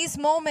was in these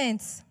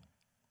moments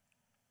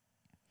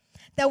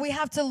that we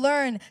have to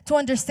learn to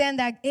understand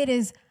that it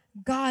is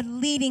God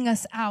leading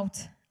us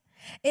out.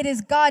 It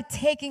is God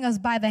taking us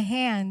by the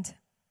hand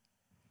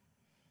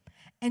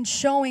and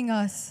showing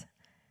us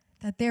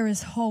that there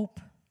is hope,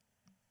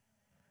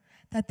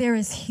 that there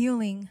is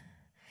healing,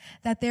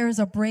 that there is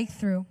a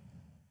breakthrough.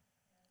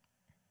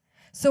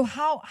 So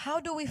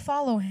how do we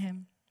follow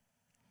him?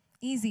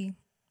 Easy.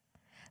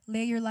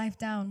 Lay your life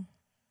down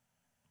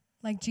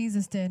like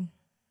Jesus did.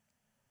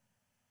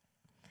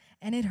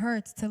 And it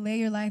hurts to lay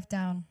your life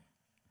down.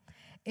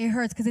 It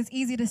hurts because it's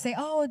easy to say,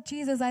 oh,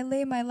 Jesus, I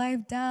lay my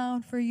life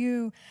down for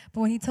you.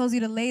 But when he tells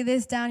you to lay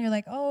this down, you're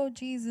like, oh,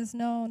 Jesus,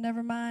 no,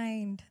 never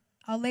mind.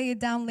 I'll lay it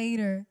down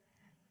later.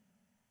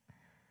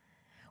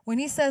 When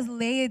he says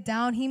lay it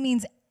down, he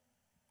means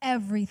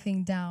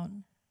everything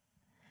down.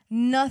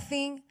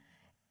 Nothing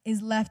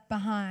is left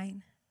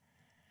behind.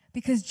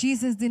 Because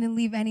Jesus didn't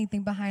leave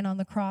anything behind on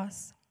the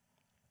cross.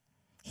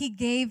 He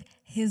gave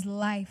his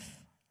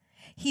life.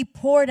 He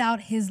poured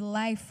out his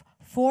life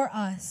for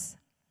us.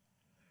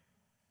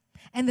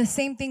 And the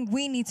same thing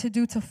we need to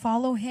do to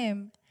follow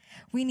him.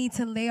 We need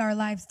to lay our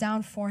lives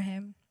down for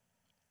him.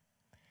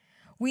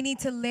 We need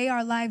to lay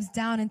our lives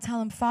down and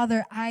tell him,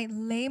 Father, I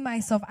lay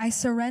myself. I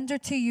surrender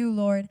to you,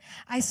 Lord.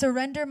 I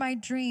surrender my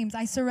dreams.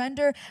 I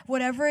surrender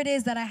whatever it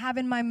is that I have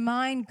in my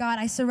mind, God.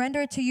 I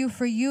surrender it to you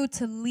for you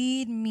to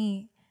lead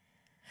me.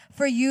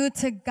 For you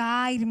to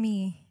guide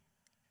me,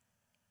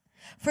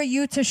 for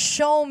you to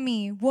show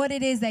me what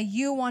it is that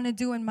you want to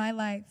do in my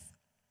life.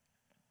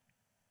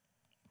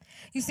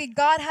 You see,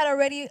 God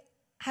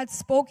had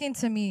spoken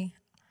to me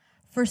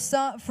for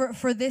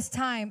this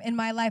time in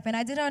my life, and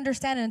I didn't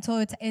understand it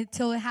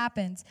until it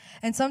happens.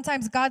 And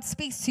sometimes God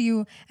speaks to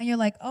you, and you're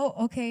like,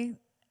 oh, okay.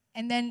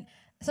 And then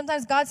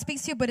sometimes God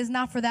speaks to you, but it's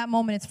not for that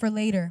moment. It's for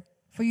later,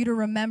 for you to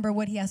remember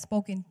what he has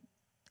spoken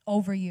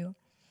over you.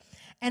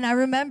 And I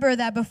remember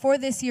that before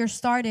this year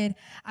started,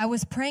 I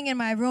was praying in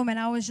my room, and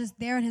I was just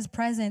there in his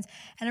presence.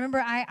 And I remember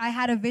I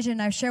had a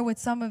vision. I've shared with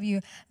some of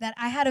you that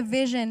I had a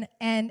vision,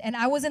 and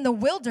I was in the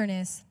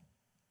wilderness.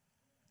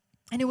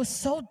 And it was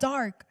so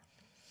dark.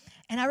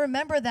 And I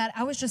remember that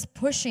I was just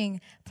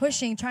pushing,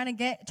 trying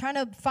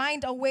to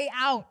find a way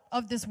out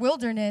of this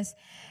wilderness.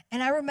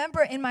 And I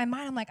remember in my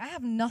mind, I'm like, I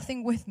have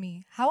nothing with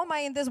me. How am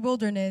I in this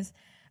wilderness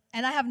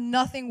and I have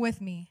nothing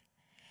with me?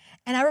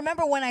 And I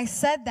remember when I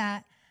said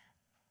that,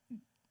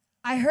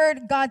 I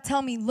heard God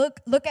tell me, look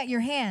at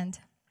your hand.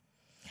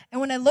 And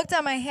when I looked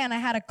at my hand, I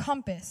had a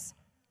compass.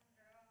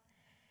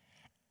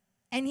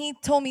 And he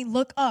told me,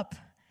 look up.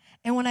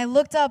 And when I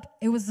looked up,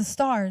 it was the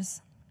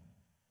stars.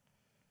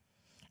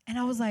 And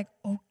I was like,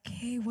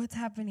 okay, what's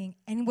happening?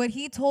 And what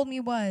he told me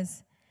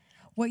was,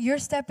 what you're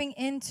stepping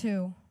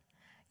into,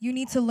 you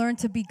need to learn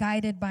to be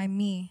guided by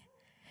me.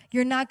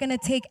 You're not going to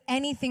take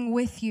anything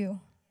with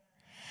you.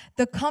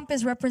 The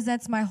compass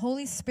represents my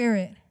Holy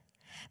Spirit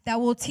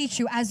that will teach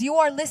you. As you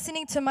are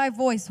listening to my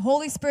voice,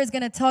 Holy Spirit is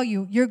going to tell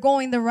you, you're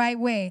going the right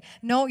way.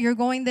 No, you're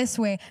going this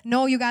way.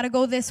 No, you got to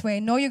go this way.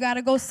 No, you got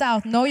to go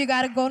south. No, you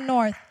got to go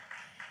north.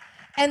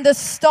 And the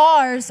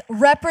stars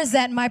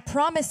represent my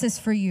promises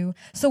for you.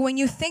 So when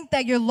you think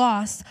that you're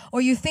lost,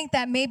 or you think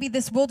that maybe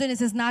this wilderness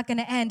is not going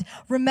to end,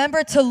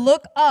 remember to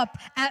look up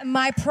at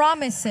my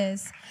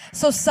promises.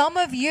 So some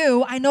of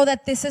you, I know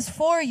that this is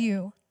for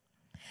you.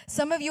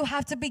 Some of you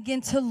have to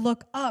begin to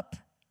look up.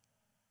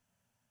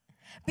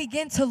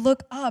 Begin to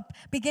look up.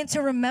 Begin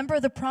to remember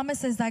the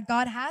promises that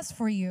God has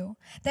for you,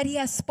 that He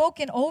has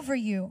spoken over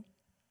you.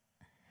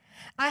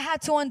 I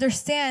had to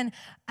understand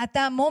at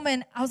that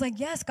moment, I was like,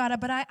 yes, God,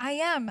 but I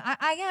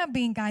am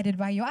being guided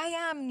by you.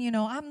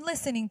 I'm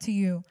listening to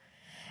you.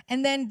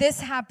 And then this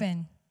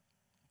happened.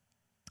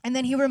 And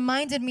then he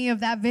reminded me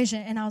of that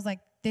vision. And I was like,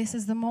 this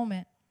is the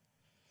moment.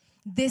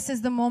 This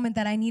is the moment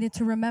that I needed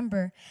to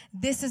remember.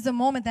 This is the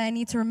moment that I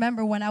need to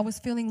remember when I was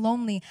feeling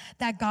lonely,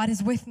 that God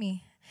is with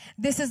me.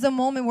 This is the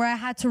moment where I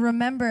had to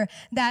remember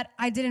that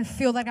I didn't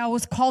feel like I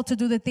was called to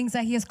do the things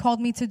that He has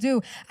called me to do.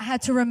 I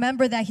had to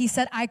remember that He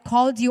said, I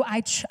called you,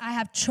 I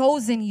have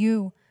chosen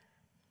you.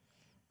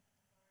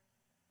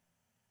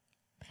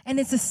 And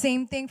it's the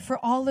same thing for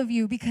all of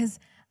you, because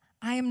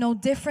I am no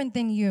different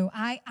than you.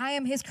 I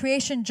am His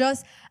creation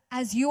just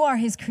as you are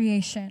His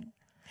creation.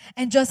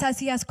 And just as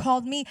He has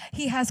called me,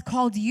 He has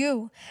called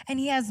you. And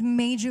He has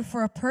made you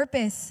for a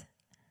purpose.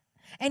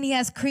 And He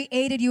has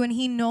created you, and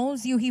He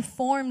knows you. He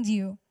formed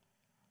you.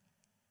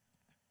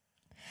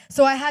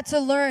 So I had to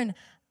learn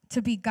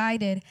to be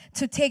guided,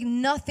 to take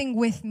nothing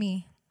with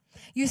me.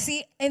 You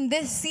see, in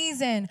this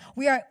season,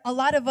 a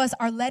lot of us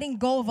are letting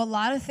go of a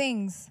lot of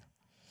things.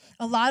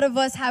 A lot of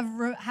us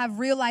have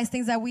realized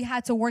things that we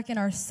had to work in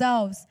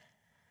ourselves.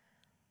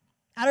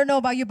 I don't know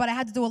about you, but I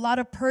had to do a lot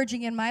of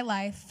purging in my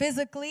life,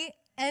 physically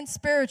and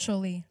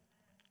spiritually.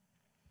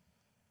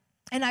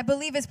 And I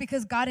believe it's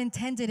because God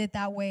intended it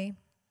that way.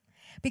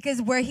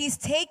 Because where He's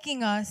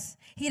taking us,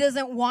 He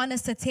doesn't want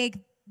us to take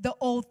the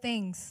old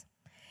things.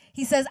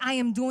 He says, I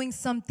am doing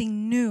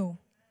something new.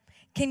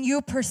 Can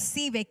you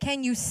perceive it?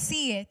 Can you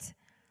see it?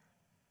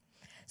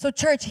 So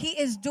church, He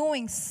is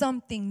doing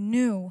something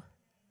new.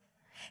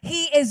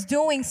 He is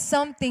doing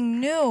something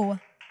new.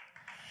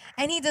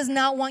 And He does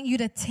not want you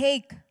to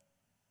take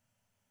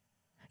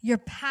your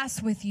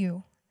past with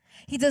you.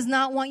 He does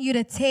not want you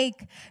to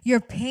take your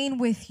pain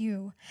with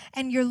you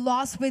and your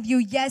loss with you.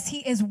 Yes, He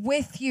is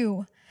with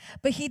you,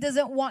 but He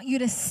doesn't want you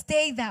to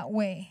stay that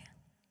way.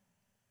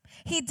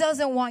 He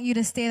doesn't want you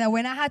to stay that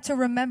way. And I had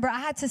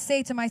to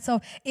say to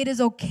myself, it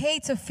is okay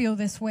to feel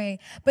this way,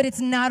 but it's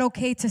not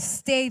okay to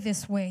stay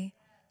this way.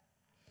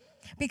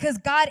 Because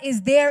God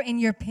is there in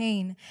your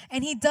pain,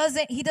 and He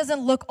doesn't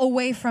look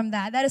away from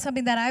that. That is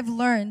something that I've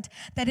learned,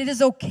 that it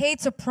is okay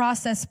to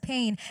process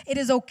pain. It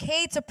is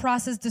okay to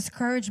process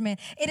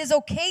discouragement. It is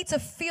okay to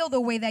feel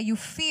the way that you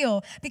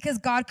feel, because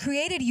God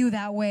created you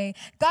that way.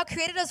 God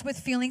created us with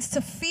feelings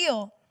to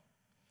feel,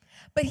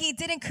 but He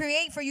didn't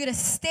create for you to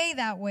stay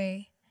that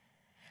way,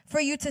 for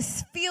you to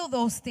feel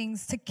those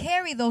things, to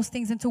carry those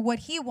things into what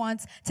He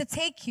wants to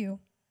take you.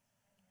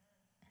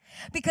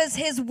 Because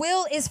His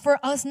will is for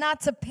us not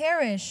to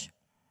perish.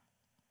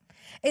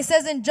 It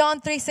says in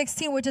John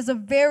 3:16, which is a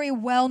very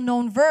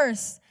well-known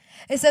verse,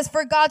 it says,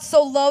 for God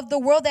so loved the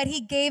world that He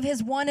gave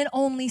His one and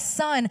only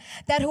Son,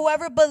 that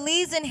whoever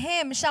believes in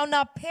Him shall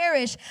not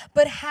perish,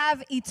 but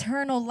have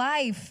eternal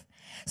life.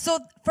 So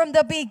from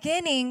the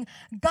beginning,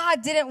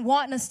 God didn't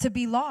want us to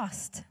be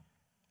lost.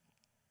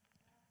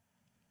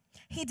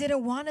 He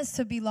didn't want us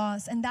to be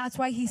lost, and that's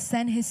why He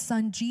sent His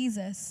Son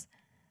Jesus.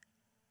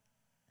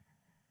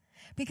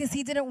 Because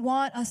He didn't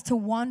want us to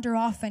wander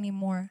off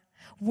anymore,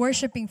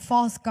 worshiping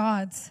false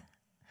gods,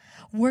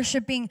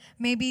 worshiping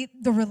maybe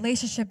the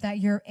relationship that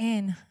you're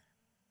in.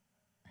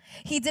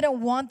 He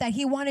didn't want that.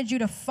 He wanted you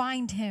to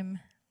find Him.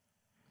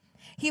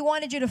 He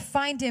wanted you to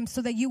find Him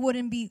so that you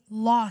wouldn't be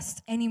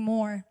lost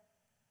anymore.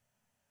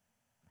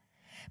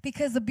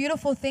 Because the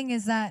beautiful thing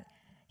is that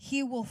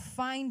He will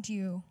find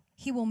you.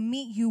 He will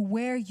meet you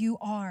where you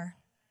are.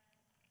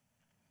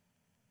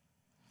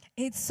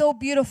 It's so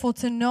beautiful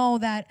to know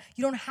that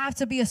you don't have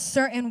to be a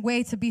certain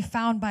way to be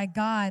found by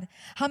God.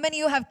 How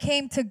many of you have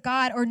came to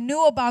God or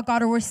knew about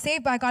God or were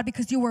saved by God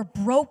because you were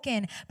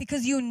broken,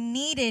 because you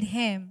needed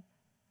Him?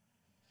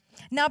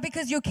 Not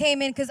because you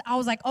came in because I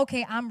was like,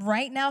 okay, I'm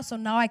right now, so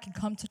now I can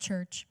come to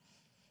church.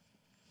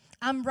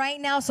 I'm right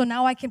now, so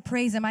now I can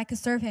praise him, I can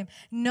serve him.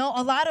 No,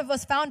 a lot of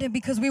us found him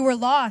because we were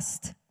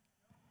lost.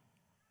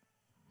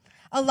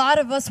 A lot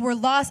of us were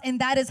lost, and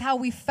that is how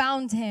we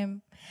found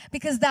him,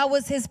 because that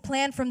was his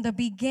plan from the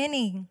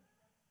beginning.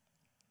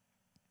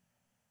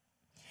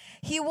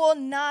 He will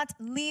not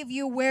leave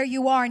you where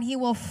you are, and he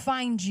will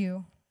find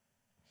you.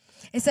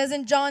 It says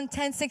in John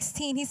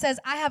 10:16, he says,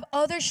 I have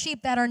other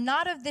sheep that are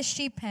not of this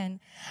sheep pen.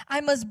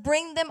 I must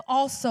bring them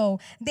also.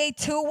 They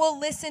too will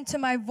listen to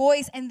my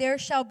voice, and there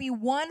shall be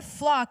one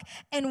flock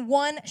and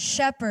one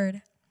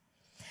shepherd.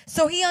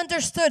 So he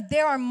understood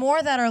there are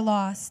more that are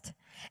lost.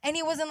 And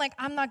he wasn't like,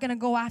 I'm not going to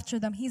go after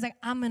them. He's like,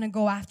 I'm going to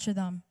go after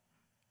them.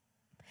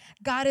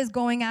 God is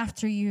going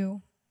after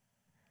you.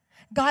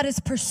 God is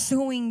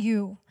pursuing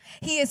you.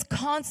 He is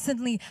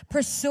constantly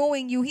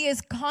pursuing you. He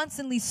is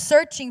constantly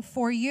searching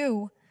for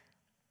you.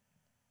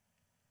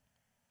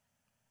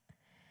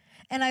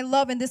 And I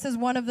love, and this is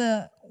one of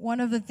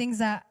the things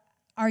that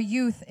our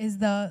youth is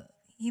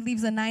he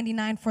leaves the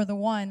 99 for the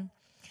one.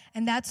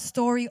 And that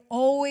story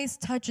always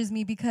touches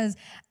me because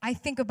I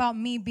think about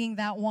me being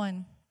that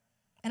one.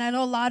 And I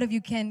know a lot of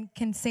you can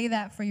say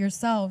that for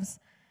yourselves.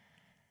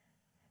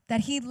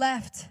 That he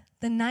left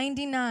the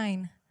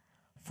 99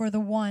 for the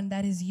one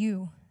that is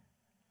you.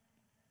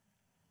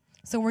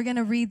 So we're going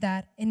to read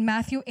that in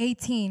Matthew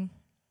 18.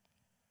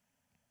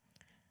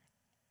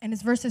 And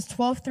it's verses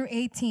 12 through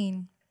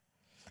 18.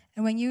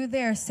 And when you're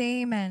there,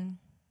 say amen.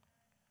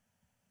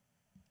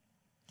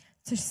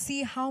 To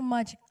see how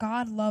much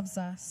God loves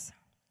us.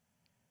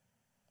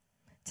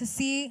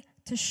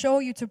 To show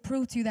you, to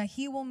prove to you that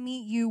he will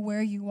meet you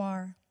where you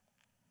are.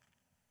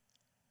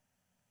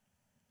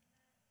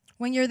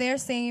 When you're there,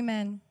 say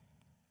amen.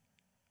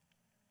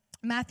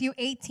 Matthew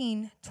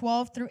 18,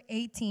 12 through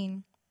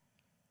 18.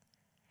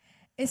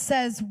 It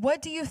says,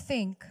 what do you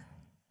think?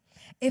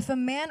 If a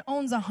man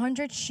owns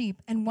 100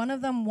 sheep and one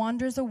of them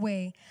wanders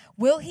away,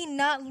 will he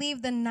not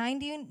leave the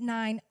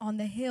 99 on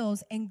the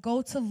hills and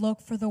go to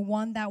look for the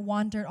one that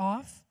wandered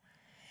off?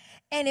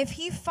 And if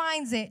he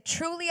finds it,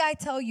 truly I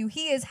tell you,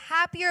 he is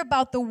happier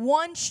about the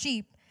one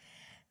sheep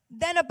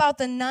than about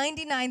the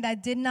 99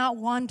 that did not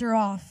wander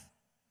off.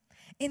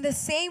 In the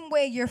same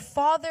way, your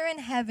Father in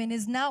heaven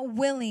is not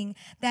willing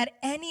that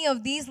any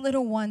of these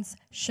little ones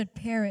should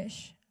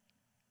perish.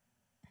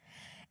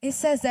 It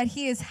says that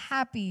he is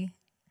happy,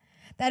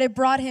 that it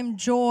brought him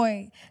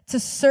joy to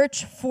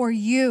search for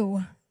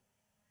you.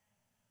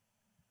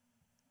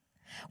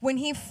 When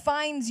he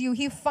finds you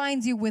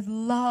with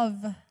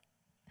love.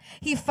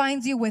 He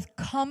finds you with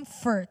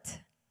comfort.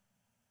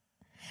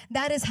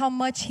 That is how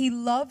much he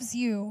loves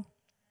you.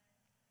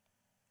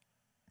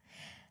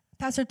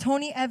 Pastor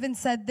Tony Evans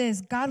said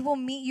this, God will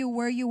meet you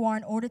where you are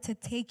in order to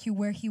take you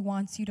where he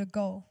wants you to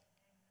go.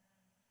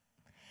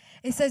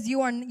 It says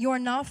you are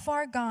not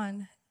far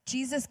gone.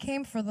 Jesus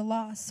came for the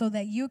lost so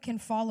that you can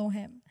follow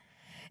him.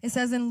 It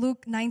says in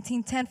Luke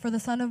 19:10, for the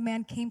Son of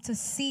Man came to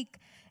seek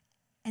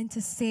and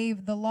to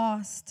save the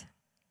lost.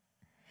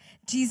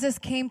 Jesus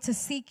came to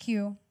seek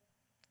you.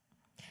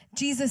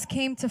 Jesus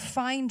came to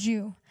find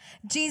you.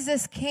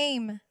 Jesus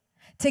came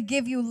to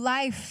give you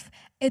life,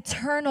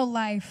 eternal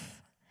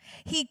life.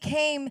 He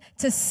came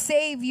to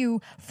save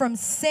you from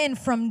sin,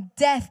 from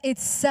death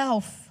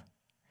itself.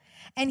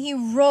 And he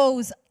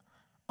rose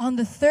on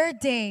the third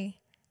day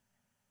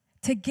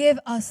to give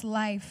us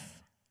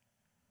life.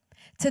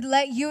 To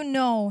let you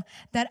know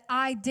that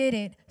I did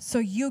it so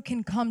you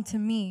can come to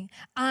me.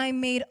 I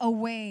made a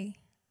way.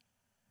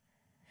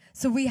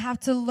 So we have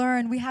to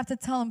learn, we have to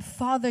tell him,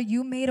 Father,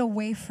 you made a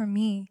way for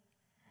me.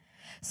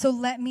 So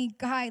let me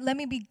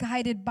be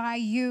guided by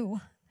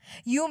you.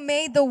 You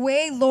made the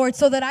way, Lord,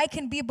 so that I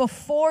can be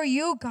before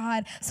you,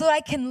 God, so that I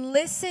can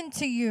listen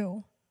to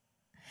you,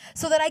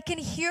 so that I can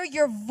hear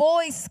your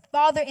voice,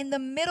 Father, in the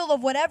middle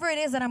of whatever it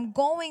is that I'm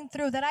going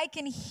through, that I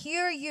can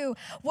hear you.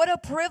 What a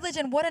privilege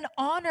and what an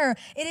honor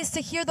it is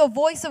to hear the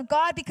voice of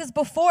God, because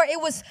before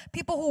it was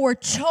people who were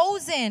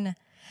chosen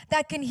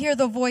that can hear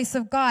the voice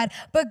of God.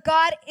 But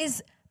God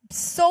is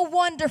so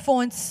wonderful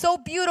and so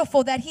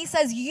beautiful that he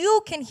says,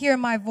 you can hear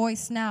my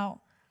voice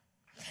now.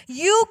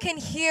 You can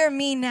hear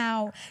me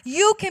now.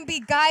 You can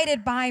be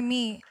guided by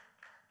me.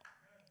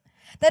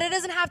 That it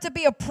doesn't have to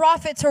be a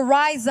prophet to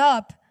rise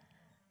up.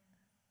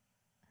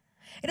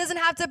 It doesn't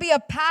have to be a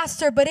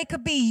pastor, but it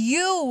could be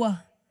you.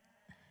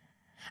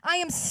 I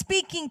am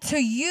speaking to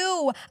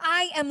you.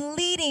 I am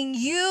leading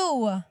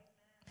you.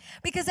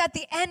 Because at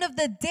the end of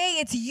the day,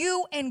 it's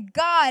you and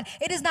God.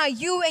 It is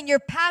not you and your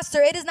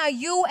pastor. It is not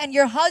you and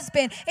your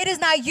husband. It is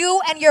not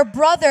you and your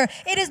brother.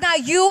 It is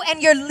not you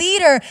and your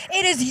leader.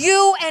 It is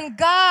you and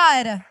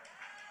God.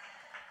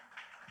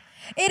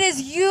 It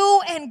is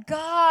you and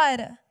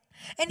God.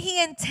 And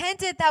he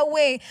intended that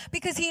way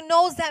because he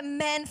knows that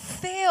men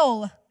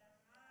fail.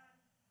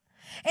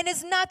 And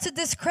it's not to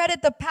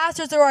discredit the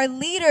pastors or our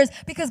leaders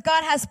because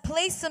God has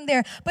placed them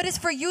there. But it's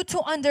for you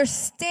to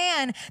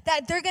understand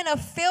that they're going to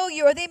fail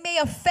you or they may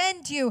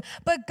offend you.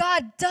 But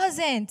God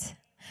doesn't.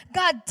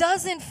 God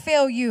doesn't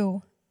fail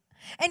you.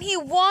 And He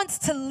wants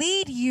to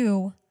lead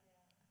you.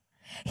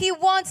 He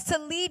wants to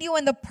lead you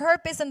in the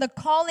purpose and the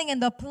calling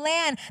and the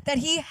plan that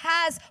He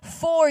has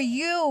for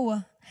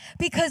you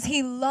because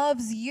He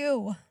loves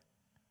you.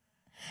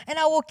 And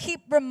I will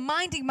keep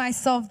reminding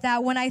myself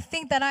that when I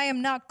think that I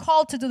am not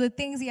called to do the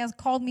things He has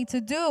called me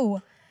to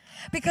do.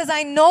 Because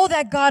I know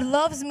that God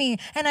loves me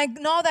and I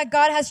know that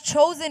God has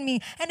chosen me.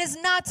 And it's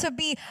not to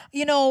be,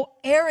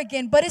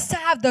 arrogant, but it's to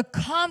have the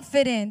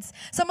confidence.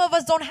 Some of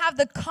us don't have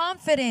the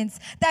confidence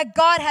that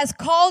God has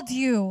called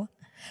you.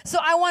 So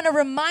I want to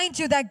remind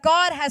you that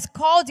God has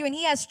called you and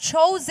He has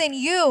chosen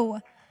you.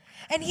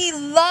 And He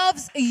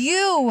loves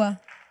you.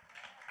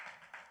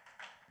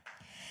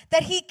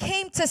 That He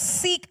came to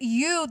seek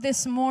you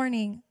this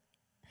morning.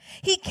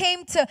 He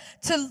came to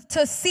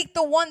seek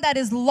the one that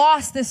is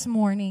lost this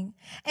morning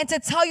and to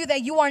tell you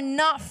that you are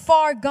not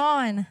far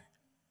gone.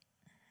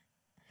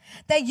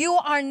 That you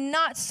are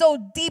not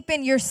so deep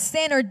in your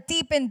sin or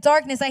deep in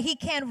darkness that He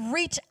can't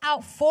reach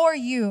out for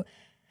you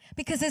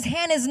because His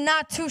hand is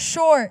not too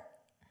short.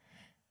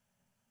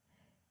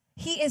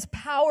 He is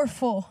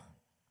powerful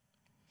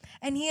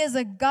and He is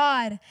a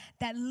God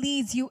that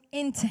leads you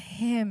into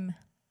Him.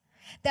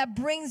 That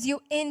brings you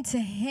into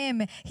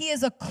Him. He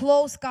is a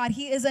close God.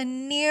 He is a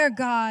near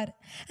God.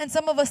 And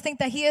some of us think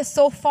that He is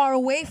so far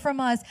away from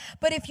us.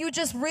 But if you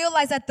just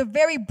realize that the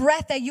very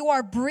breath that you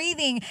are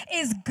breathing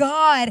is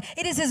God.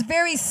 It is His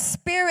very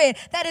Spirit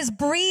that is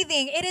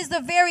breathing. It is the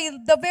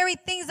very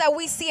things that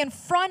we see in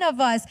front of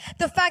us.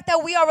 The fact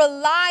that we are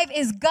alive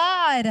is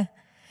God.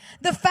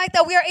 The fact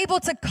that we are able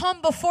to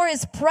come before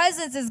His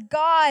presence is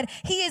God.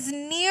 He is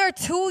near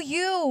to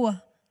you.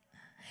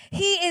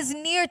 He is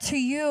near to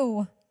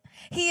you.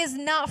 He is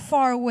not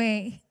far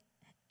away.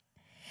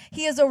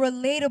 He is a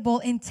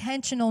relatable,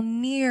 intentional,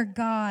 near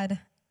God.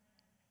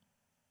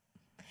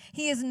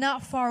 He is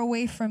not far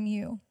away from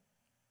you.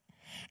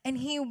 And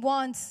He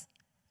wants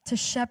to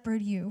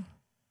shepherd you.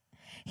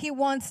 He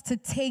wants to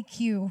take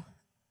you.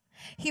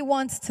 He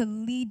wants to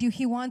lead you.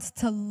 He wants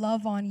to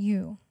love on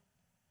you.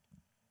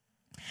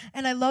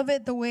 And I love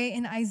it the way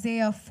in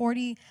Isaiah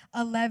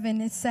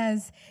 40:11 it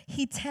says,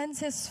 He tends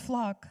His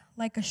flock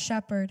like a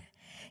shepherd.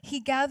 He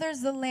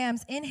gathers the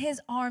lambs in His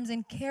arms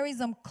and carries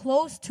them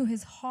close to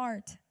His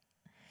heart.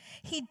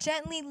 He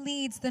gently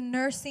leads the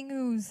nursing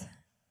ewes,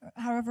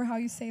 however how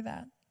you say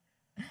that.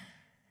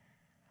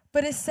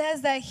 But it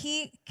says that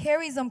He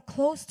carries them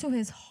close to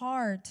His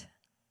heart.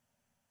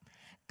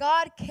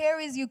 God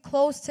carries you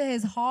close to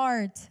His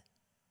heart.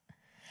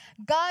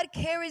 God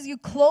carries you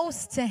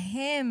close to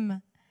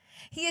Him.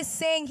 He is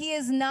saying He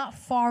is not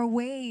far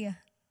away.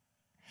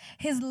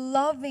 His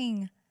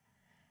loving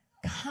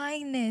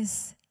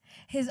kindness,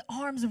 His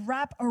arms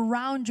wrap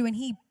around you and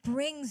He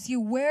brings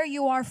you where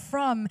you are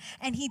from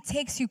and He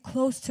takes you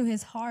close to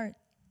His heart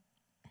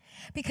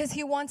because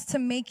He wants to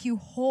make you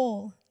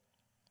whole.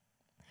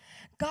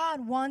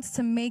 God wants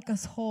to make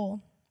us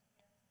whole.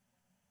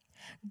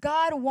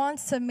 God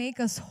wants to make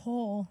us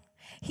whole.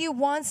 He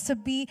wants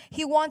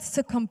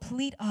to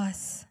complete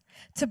us,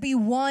 to be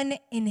one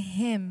in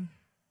Him,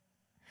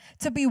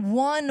 to be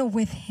one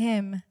with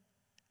Him,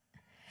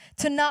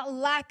 to not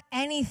lack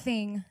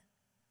anything.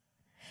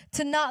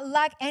 To not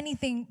lack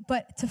anything,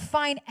 but to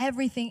find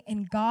everything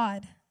in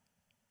God.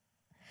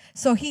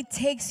 So He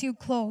takes you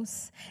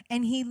close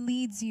and He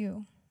leads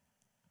you.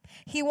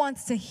 He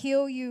wants to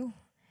heal you.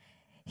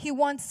 He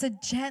wants to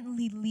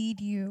gently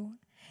lead you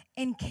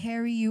and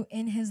carry you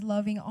in His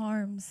loving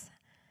arms.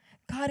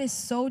 God is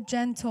so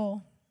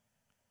gentle.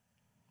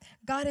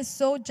 God is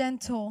so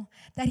gentle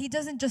that He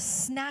doesn't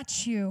just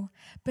snatch you,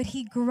 but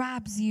He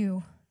grabs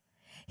you.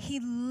 He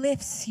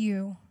lifts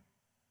you.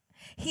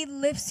 He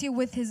lifts you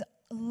with His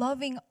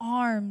loving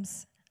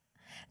arms.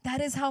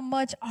 That is how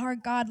much our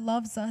God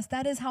loves us.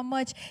 That is how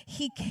much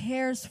He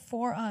cares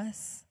for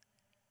us.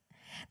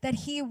 That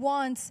He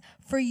wants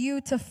for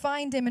you to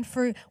find Him and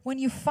for when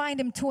you find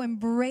Him to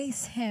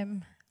embrace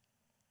Him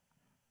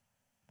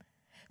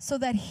so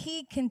that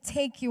He can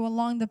take you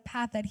along the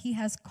path that He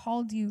has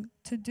called you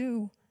to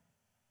do.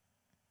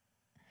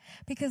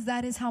 Because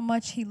that is how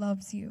much He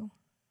loves you.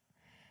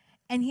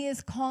 And He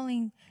is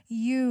calling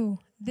you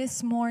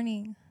this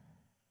morning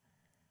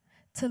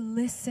to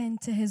listen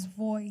to His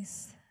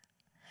voice,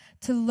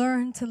 to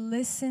learn to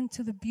listen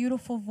to the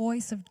beautiful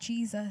voice of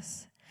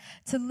Jesus,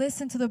 to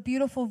listen to the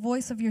beautiful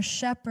voice of your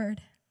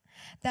shepherd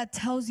that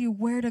tells you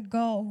where to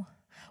go,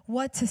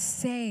 what to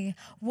say,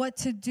 what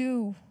to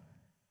do.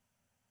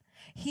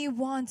 He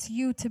wants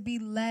you to be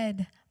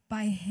led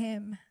by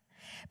Him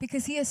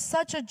because He is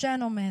such a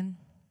gentleman.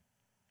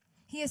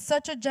 He is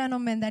such a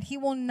gentleman that He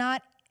will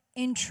not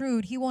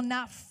intrude. He will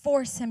not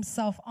force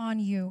Himself on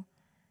you.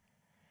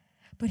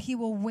 But He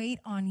will wait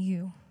on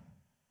you.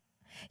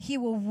 He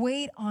will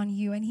wait on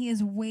you, and He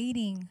is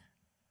waiting.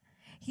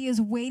 He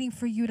is waiting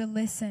for you to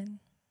listen.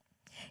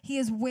 He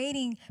is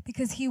waiting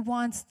because He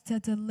wants to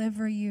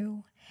deliver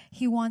you.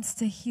 He wants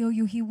to heal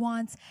you. He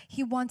wants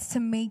to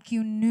make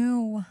you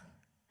new.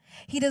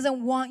 He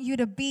doesn't want you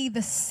to be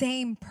the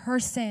same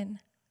person.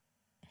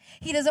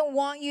 He doesn't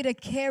want you to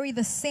carry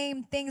the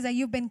same things that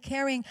you've been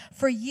carrying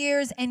for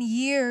years and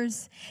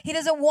years. He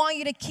doesn't want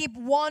you to keep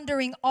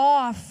wandering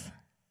off.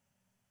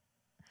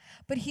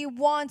 But He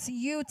wants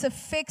you to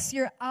fix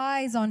your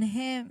eyes on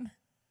Him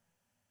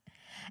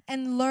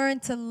and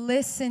learn to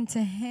listen to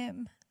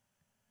Him.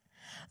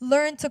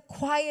 Learn to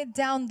quiet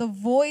down the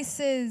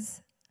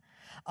voices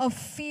of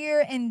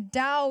fear and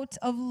doubt,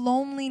 of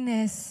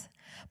loneliness,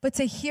 but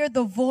to hear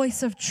the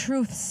voice of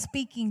truth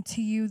speaking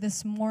to you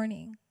this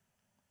morning.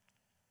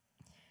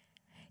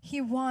 He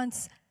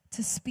wants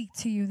to speak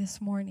to you this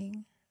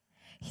morning.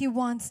 He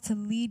wants to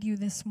lead you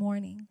this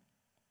morning.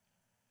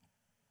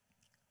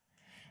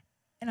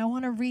 And I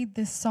want to read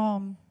this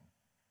psalm,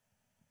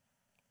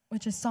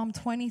 which is Psalm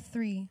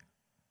 23,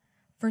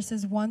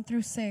 verses 1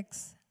 through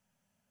 6,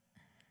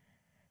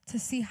 to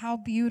see how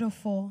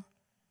beautiful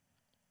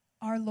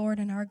our Lord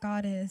and our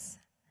God is,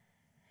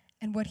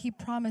 and what He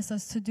promised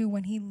us to do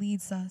when He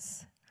leads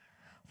us,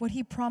 what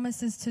He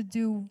promises to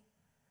do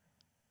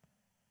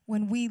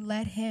when we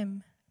let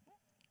Him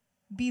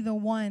be the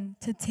one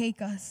to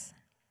take us.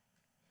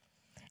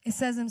 It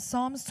says in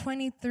Psalms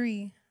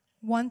 23,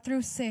 1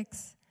 through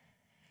 6,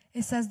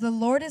 it says, "The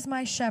Lord is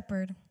my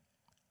shepherd,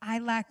 I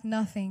lack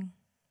nothing.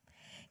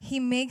 He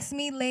makes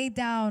me lay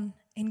down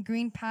in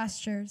green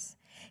pastures.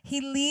 He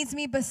leads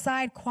me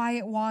beside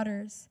quiet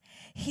waters.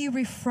 He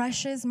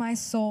refreshes my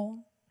soul.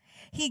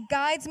 He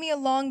guides me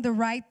along the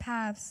right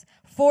paths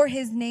for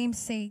His name's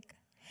sake.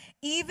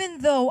 Even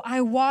though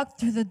I walk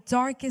through the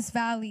darkest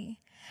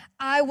valley,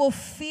 I will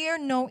fear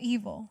no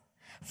evil.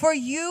 For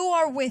you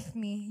are with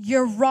me.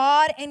 Your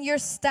rod and your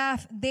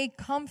staff, they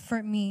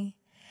comfort me.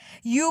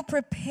 You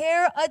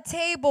prepare a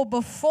table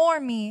before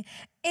me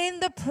in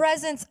the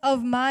presence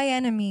of my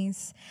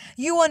enemies.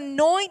 You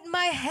anoint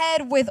my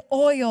head with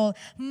oil.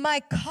 My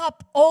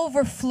cup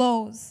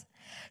overflows.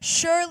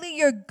 Surely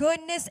your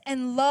goodness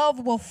and love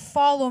will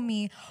follow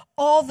me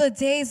all the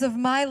days of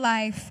my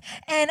life,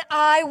 and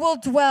I will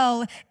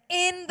dwell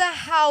in the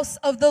house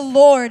of the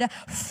Lord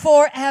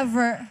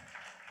forever."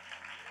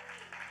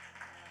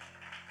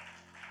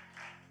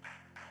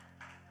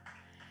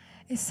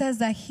 It says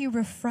that He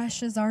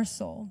refreshes our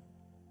soul,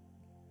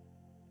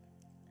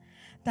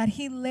 that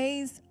He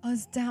lays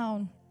us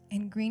down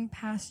in green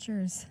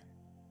pastures,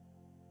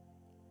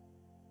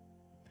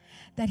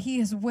 that He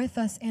is with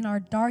us in our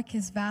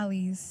darkest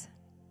valleys.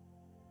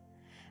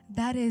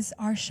 That is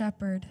our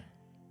shepherd.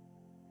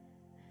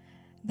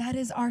 That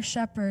is our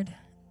shepherd.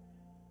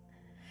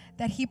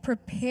 That He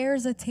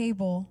prepares a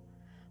table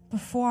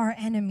before our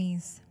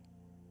enemies.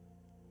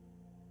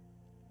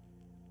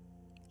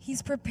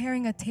 He's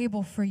preparing a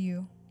table for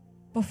you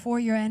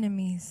before your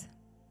enemies,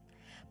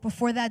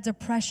 before that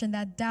depression,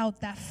 that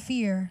doubt, that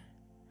fear,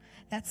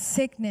 that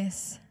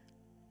sickness.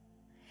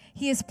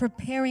 He is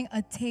preparing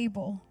a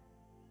table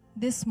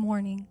this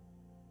morning.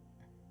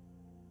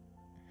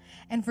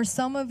 And for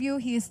some of you,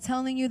 He is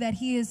telling you that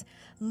He is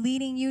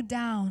leading you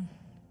down,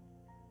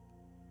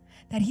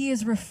 that He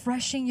is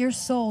refreshing your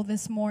soul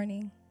this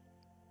morning.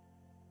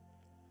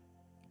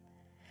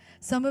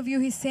 Some of you,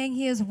 He's saying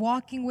He is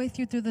walking with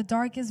you through the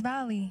darkest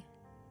valley.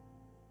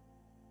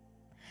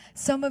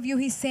 Some of you,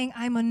 He's saying,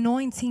 I'm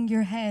anointing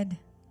your head.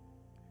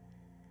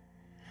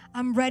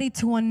 I'm ready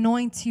to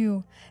anoint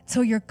you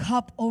till your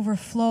cup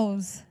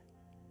overflows.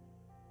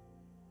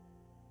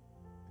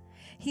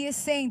 He is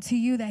saying to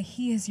you that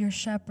He is your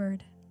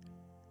shepherd.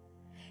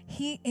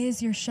 He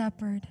is your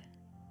shepherd.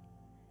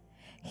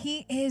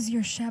 He is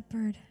your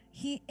shepherd.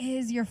 He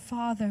is your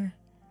Father.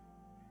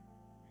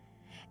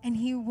 And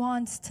He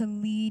wants to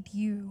lead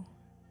you.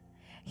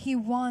 He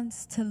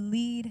wants to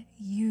lead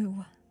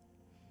you.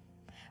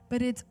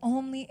 But it's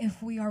only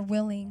if we are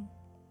willing.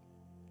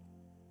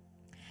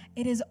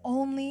 It is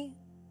only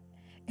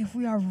if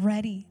we are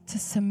ready to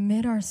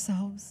submit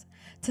ourselves,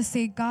 to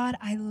say, God,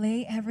 I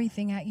lay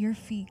everything at your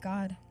feet,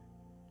 God.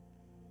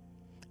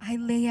 I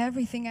lay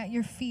everything at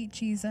your feet,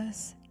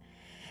 Jesus.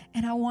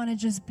 And I want to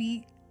just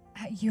be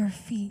at your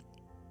feet.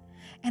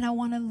 And I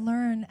want to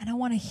learn, and I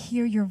want to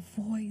hear your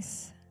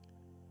voice.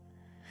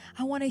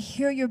 I want to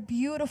hear your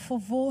beautiful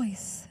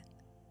voice.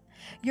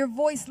 Your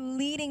voice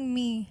leading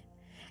me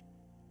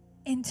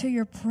into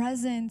your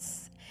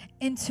presence,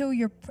 into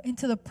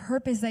the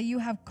purpose that you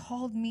have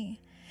called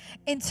me,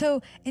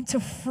 into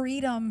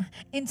freedom,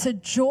 into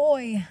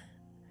joy.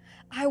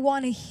 I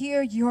want to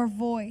hear your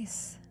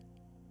voice.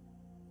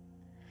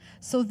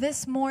 So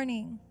this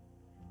morning,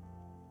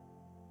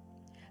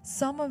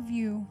 some of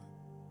you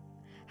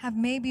have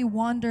maybe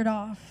wandered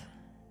off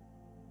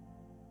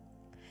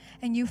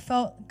and you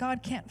felt,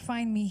 God can't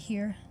find me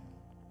here.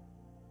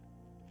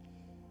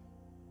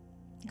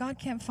 God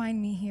can't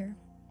find me here.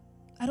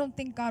 I don't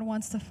think God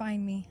wants to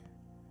find me.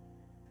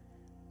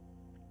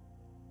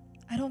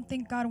 I don't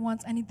think God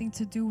wants anything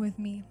to do with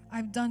me.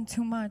 I've done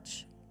too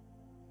much.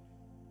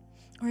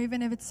 Or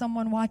even if it's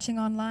someone watching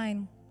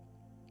online.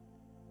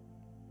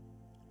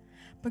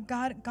 But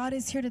God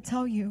is here to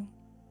tell you,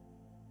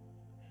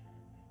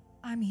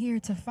 I'm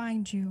here to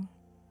find you.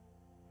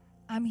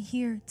 I'm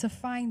here to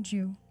find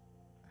you.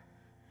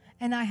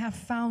 And I have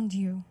found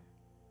you.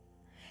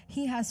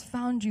 He has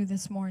found you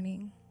this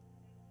morning.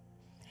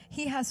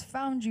 He has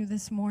found you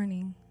this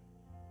morning.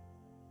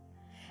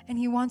 And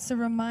He wants to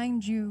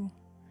remind you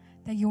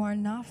that you are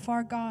not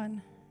far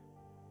gone.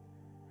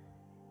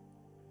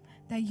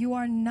 That you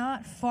are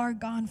not far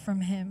gone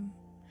from Him.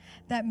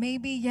 That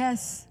maybe,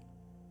 yes,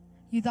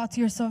 you thought to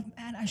yourself,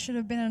 man, I should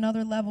have been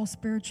another level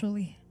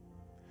spiritually.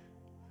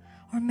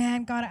 Or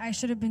man, God, I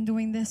should have been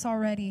doing this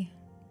already.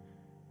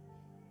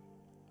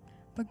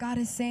 But God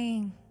is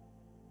saying,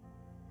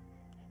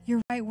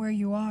 you're right where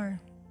you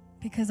are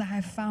because I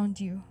have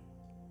found you.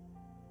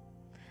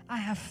 I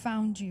have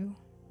found you.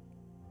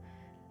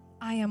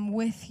 I am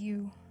with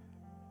you.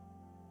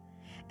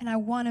 And I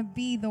want to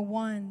be the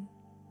one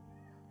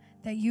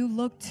that you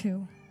look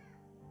to,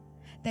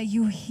 that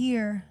you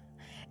hear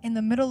in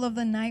the middle of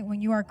the night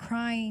when you are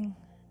crying.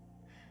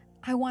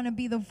 I want to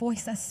be the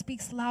voice that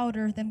speaks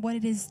louder than what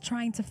it is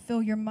trying to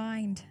fill your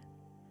mind.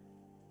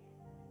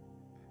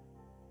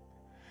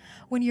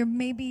 When you're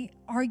maybe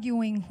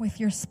arguing with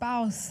your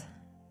spouse,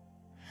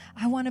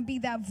 I want to be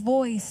that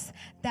voice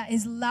that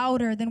is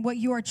louder than what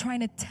you are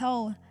trying to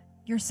tell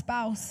your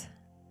spouse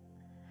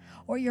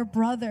or your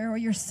brother or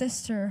your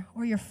sister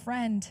or your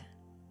friend.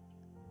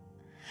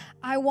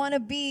 I want to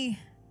be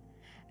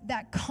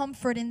that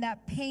comfort in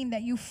that pain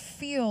that you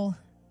feel.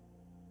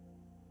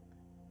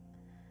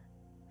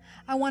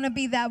 I want to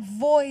be that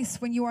voice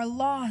when you are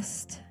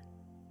lost.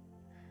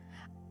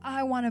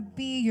 I want to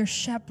be your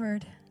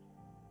shepherd.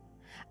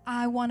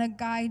 I want to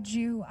guide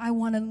you. I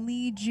want to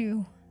lead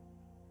you.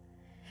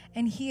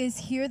 And He is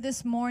here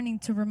this morning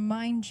to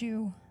remind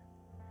you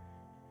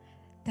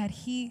that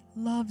He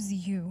loves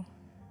you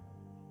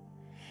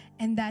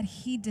and that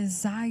He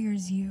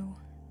desires you.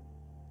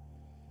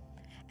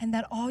 And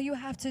that all you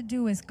have to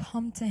do is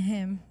come to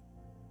Him.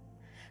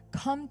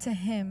 Come to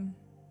Him.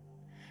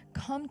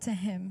 Come to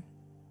Him.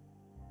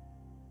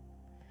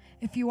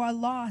 If you are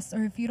lost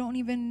or if you don't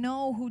even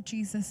know who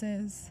Jesus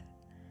is,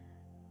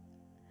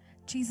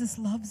 Jesus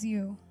loves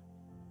you.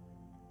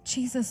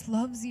 Jesus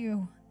loves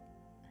you.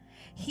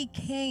 He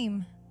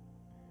came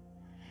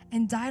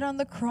and died on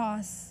the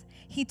cross.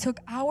 He took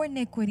our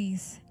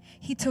iniquities.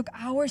 He took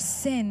our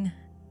sin.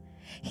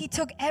 He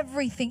took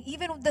everything,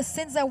 even the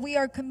sins that we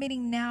are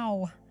committing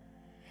now.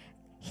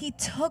 He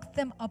took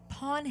them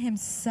upon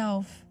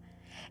Himself,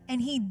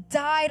 and He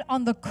died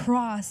on the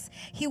cross.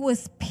 He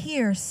was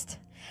pierced,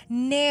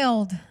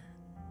 nailed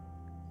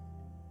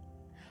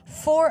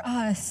for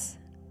us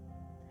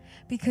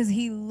because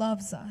He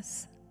loves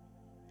us.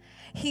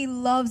 He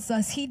loves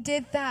us. He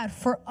did that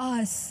for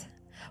us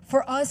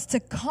to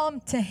come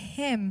to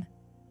Him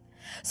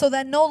so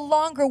that no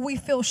longer we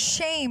feel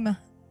shame,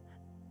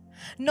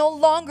 no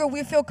longer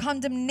we feel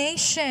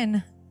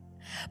condemnation.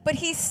 But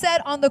He said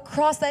on the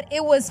cross that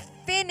it was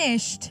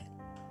finished.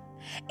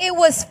 It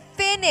was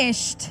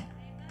finished.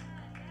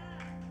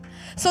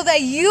 So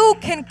that you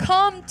can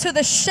come to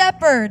the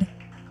shepherd.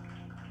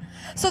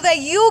 So that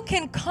you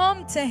can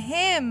come to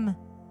Him.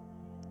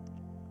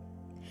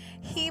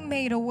 He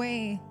made a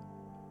way.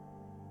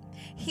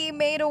 He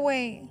made a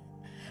way.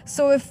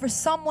 So if for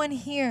someone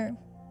here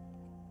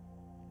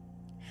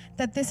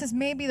that this is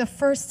maybe the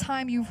first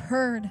time you've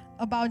heard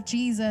about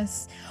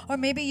Jesus, or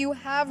maybe you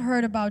have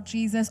heard about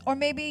Jesus, or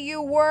maybe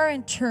you were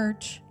in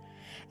church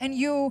and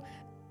you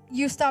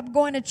stopped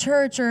going to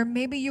church, or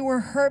maybe you were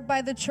hurt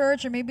by the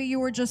church, or maybe you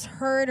were just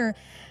hurt, or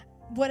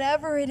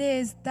whatever it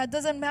is, that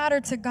doesn't matter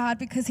to God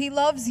because He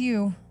loves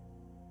you.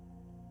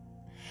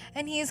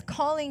 And He is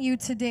calling you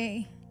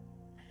today.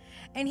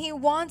 And He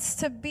wants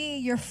to be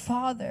your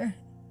Father.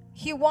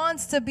 He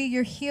wants to be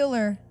your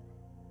healer.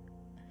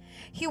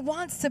 He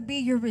wants to be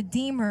your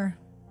Redeemer.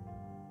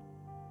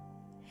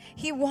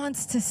 He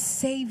wants to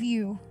save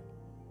you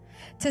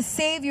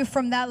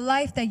from that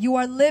life that you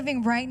are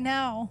living right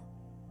now.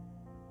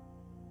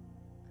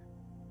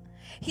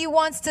 He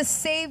wants to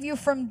save you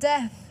from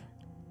death,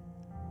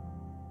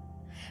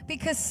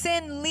 because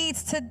sin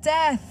leads to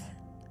death,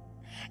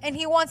 and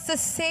He wants to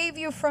save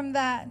you from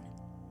that.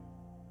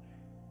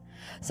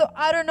 So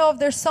I don't know if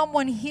there's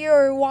someone here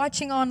or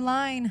watching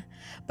online,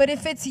 but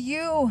if it's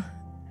you,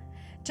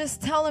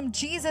 just tell Him,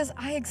 Jesus,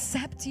 I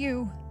accept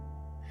you.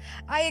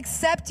 I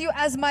accept you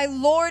as my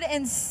Lord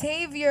and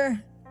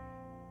Savior.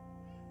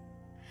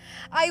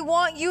 I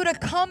want you to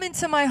come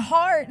into my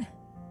heart.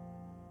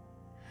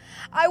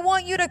 I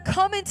want you to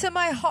come into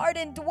my heart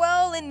and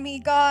dwell in me,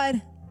 God.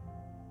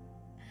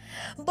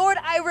 Lord,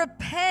 I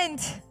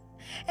repent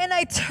and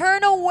I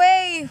turn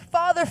away,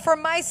 Father,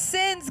 from my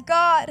sins,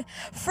 God.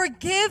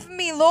 Forgive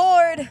me,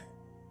 Lord.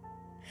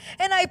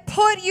 And I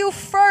put you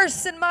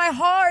first in my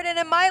heart and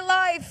in my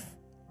life.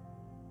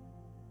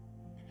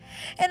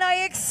 And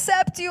I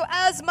accept you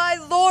as my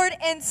Lord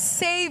and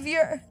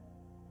Savior.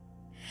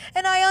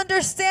 And I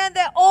understand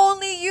that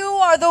only you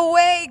are the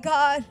way,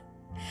 God.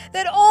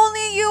 That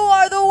only you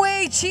are the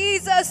way,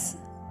 Jesus,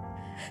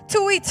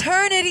 to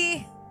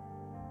eternity.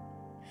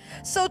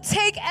 So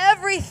take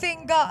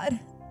everything, God,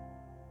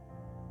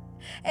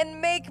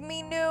 and make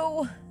me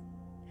new.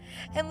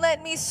 And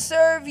let me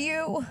serve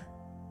you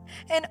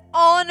and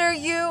honor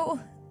you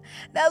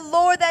That,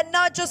 Lord, that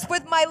not just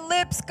with my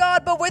lips,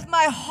 God, but with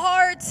my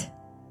heart,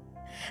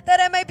 that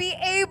I may be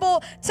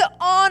able to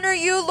honor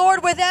you,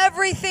 Lord, with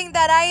everything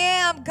that I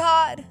am,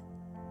 God.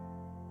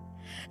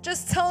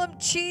 Just tell him,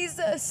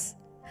 Jesus,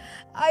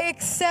 I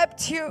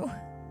accept you.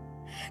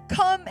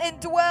 Come and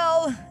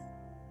dwell.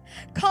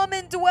 Come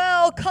and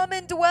dwell. Come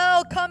and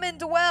dwell. Come and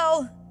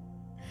dwell.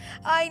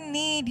 I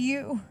need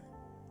you.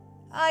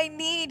 I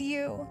need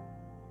you.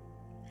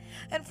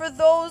 And for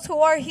those who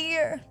are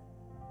here,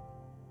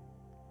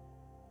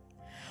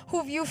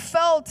 who you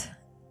felt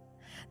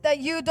that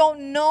you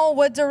don't know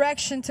what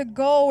direction to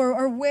go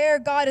or where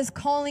God is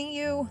calling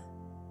you,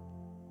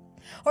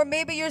 or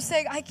maybe you're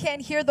saying, I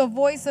can't hear the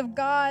voice of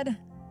God.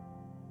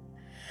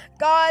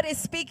 God is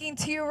speaking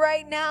to you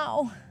right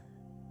now,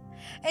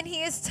 and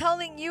he is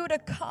telling you to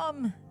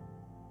come.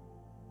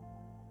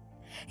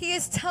 He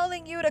is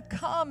telling you to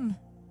come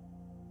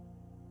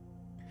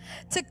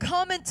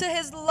into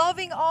his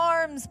loving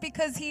arms,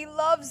 because he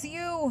loves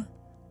you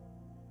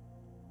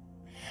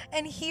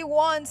and he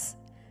wants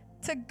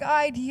to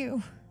guide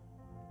you.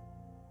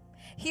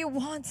 He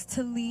wants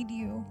to lead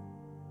you.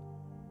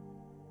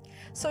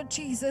 So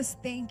Jesus,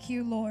 thank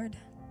you, Lord.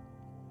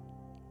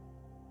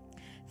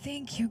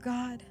 Thank you,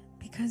 God,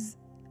 because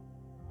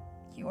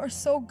you are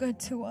so good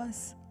to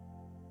us.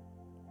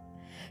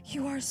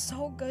 You are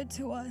so good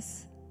to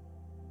us.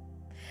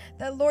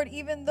 That, Lord,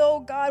 even though,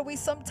 God, we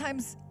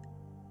sometimes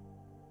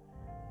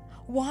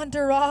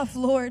wander off,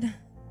 Lord.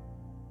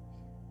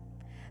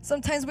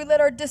 Sometimes we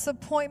let our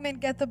disappointment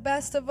get the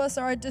best of us,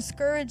 or our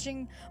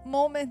discouraging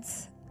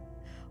moments.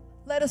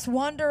 Let us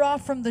wander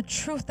off from the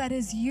truth that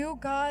is you,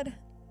 God.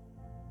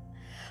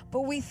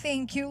 But we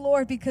thank you,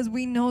 Lord, because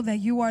we know that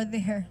you are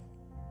there.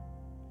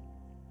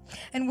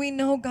 And we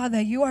know, God,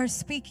 that you are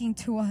speaking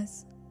to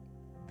us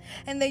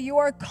and that you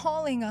are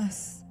calling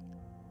us.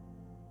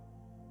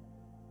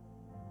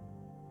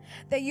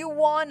 That you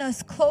want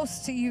us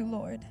close to you,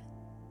 Lord.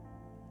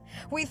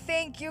 We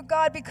thank you,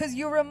 God, because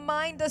you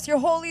remind us, your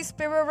Holy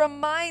Spirit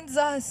reminds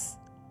us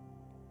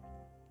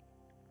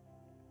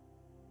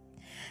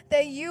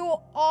that you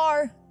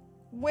are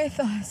with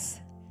us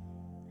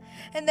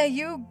and that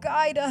you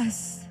guide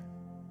us.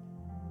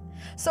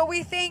 So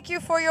we thank you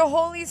for your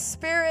Holy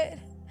Spirit.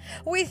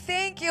 We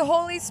thank you,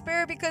 Holy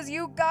Spirit, because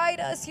you guide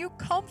us, you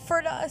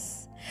comfort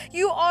us.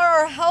 You are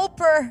our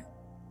helper.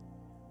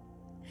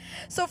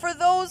 So for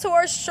those who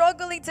are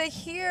struggling to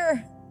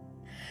hear,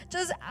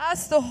 just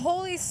ask the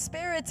Holy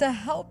Spirit to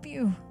help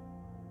you.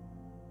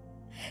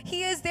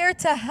 He is there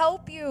to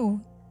help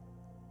you,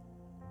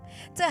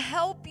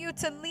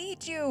 to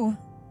lead you.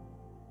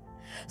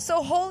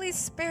 So Holy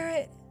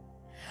Spirit,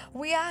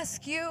 we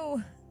ask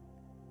you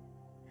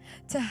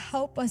to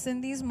help us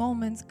in these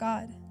moments,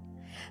 God.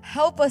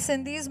 Help us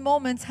in these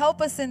moments.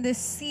 Help us in this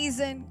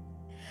season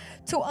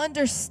to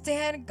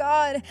understand,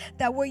 God,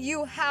 that what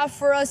you have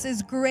for us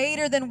is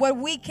greater than what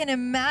we can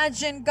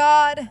imagine,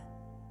 God.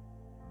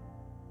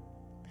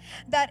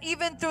 That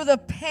even through the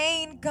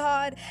pain,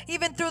 God,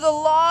 even through the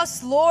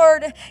loss,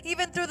 Lord,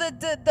 even through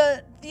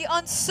the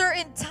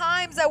uncertain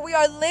times that we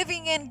are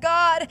living in,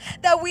 God,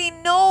 that we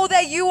know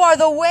that you are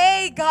the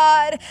way,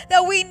 God,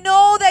 that we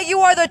know that you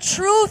are the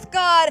truth,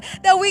 God,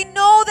 that we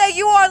know that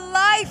you are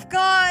life,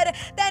 God,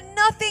 that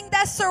nothing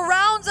that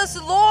surrounds us,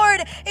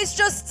 Lord, is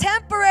just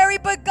temporary,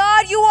 but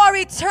God, you are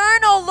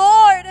eternal,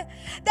 Lord,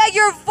 that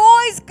your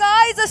voice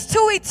guides us to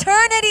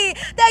eternity,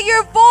 that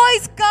your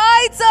voice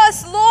guides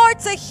us, Lord,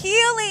 to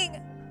healing,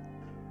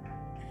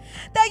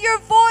 that your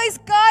voice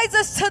guides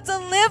us to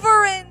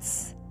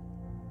deliverance,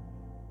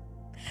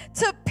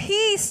 to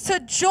peace,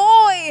 to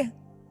joy,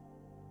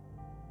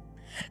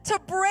 to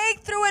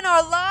breakthrough in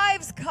our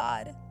lives,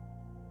 God.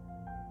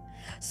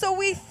 So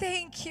we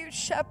thank you,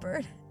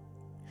 Shepherd.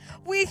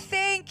 We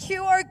thank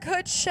you, our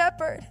good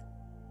Shepherd,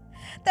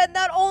 that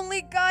not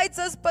only guides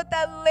us, but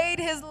that laid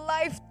his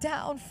life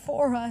down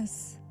for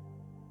us.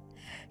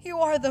 You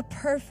are the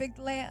perfect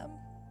lamb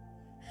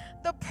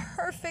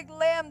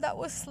that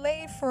was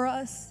slain for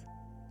us,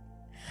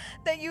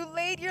 that you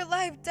laid your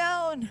life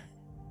down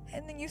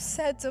and then you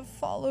said to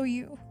follow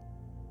you.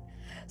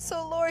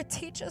 So Lord,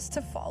 teach us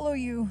to follow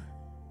you.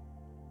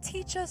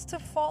 Teach us to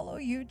follow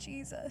you,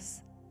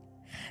 Jesus.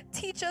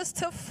 Teach us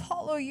to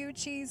follow you,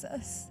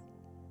 Jesus.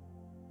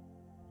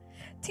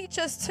 Teach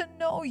us to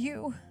know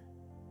you.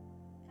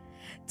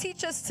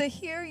 Teach us to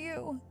hear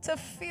you, to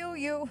feel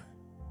you.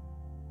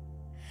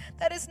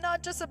 That it's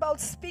not just about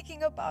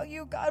speaking about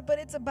you, God, but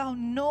it's about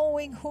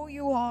knowing who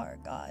you are,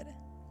 God.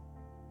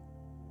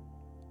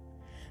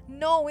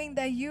 Knowing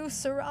that you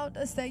surround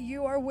us, that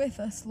you are with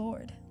us,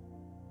 Lord.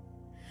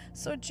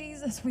 So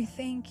Jesus, we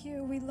thank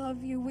you. We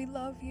love you. We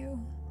love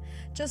you.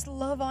 Just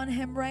love on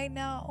him right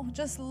now.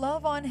 Just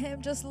love on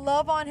him. Just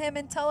love on him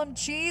and tell him,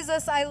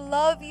 Jesus, I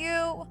love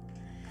you.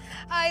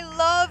 I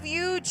love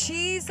you,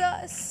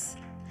 Jesus.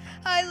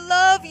 I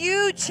love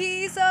you,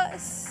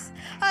 Jesus.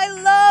 I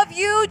love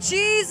you,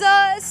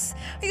 Jesus.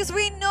 Because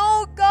we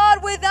know,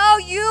 God,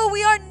 without you,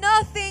 we are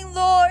nothing,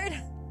 Lord.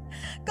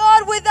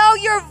 God,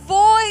 without your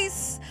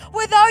voice,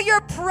 without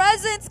your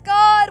presence,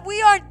 God,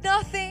 we are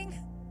nothing.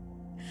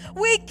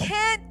 We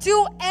can't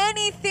do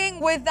anything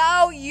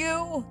without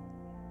you.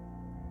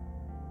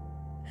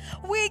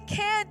 We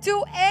can't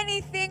do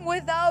anything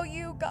without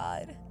you,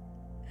 God.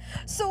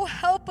 So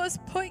help us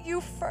put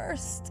you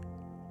first.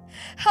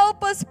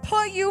 Help us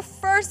put you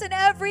first in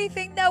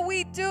everything that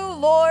we do,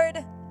 Lord.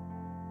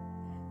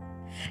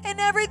 In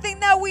everything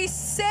that we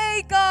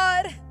say,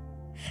 God.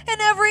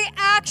 In every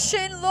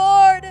action,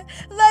 Lord.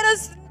 Let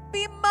us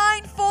be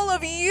mindful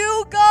of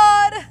you,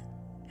 God.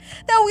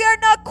 That we are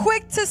not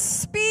quick to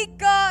speak,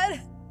 God.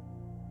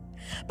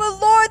 But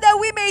Lord, that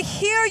we may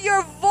hear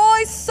your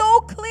voice so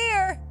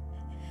clear.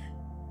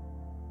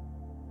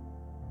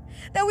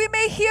 That we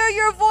may hear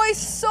your voice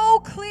so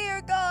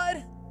clear,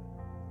 God.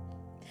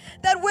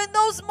 That when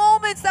those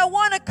moments that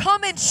want to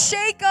come and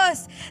shake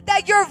us,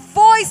 that your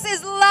voice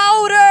is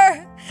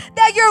louder,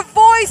 that your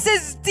voice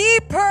is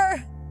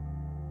deeper.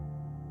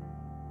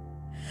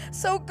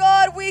 So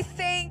God, we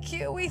thank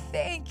you, we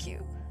thank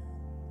you.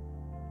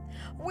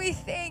 We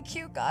thank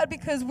you, God,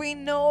 because we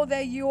know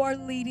that you are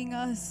leading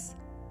us.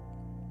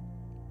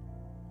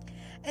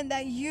 And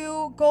that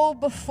you go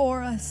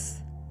before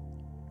us.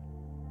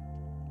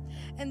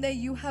 And that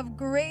you have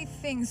great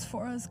things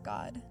for us,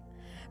 God.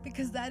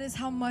 Because that is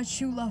how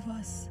much you love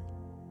us.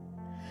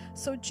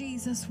 So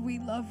Jesus, we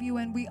love you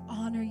and we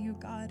honor you,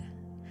 God.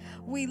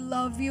 We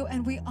love you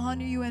and we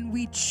honor you, and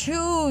we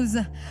choose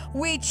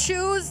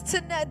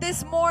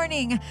this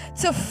morning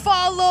to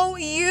follow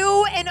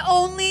you and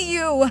only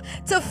you,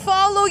 to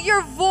follow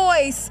your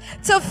voice,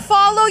 to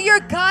follow your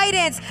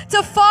guidance,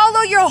 to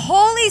follow your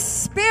Holy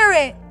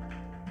Spirit.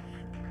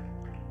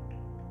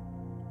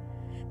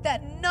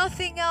 That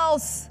nothing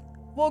else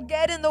will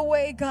get in the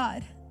way,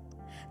 God.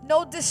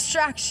 No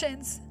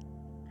distractions.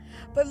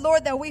 But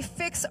Lord, that we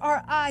fix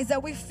our eyes,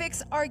 that we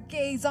fix our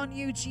gaze on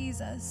you,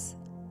 Jesus.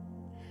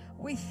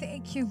 We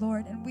thank you,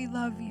 Lord, and we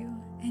love you.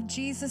 In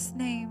Jesus'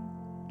 name,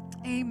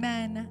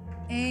 amen.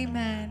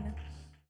 Amen.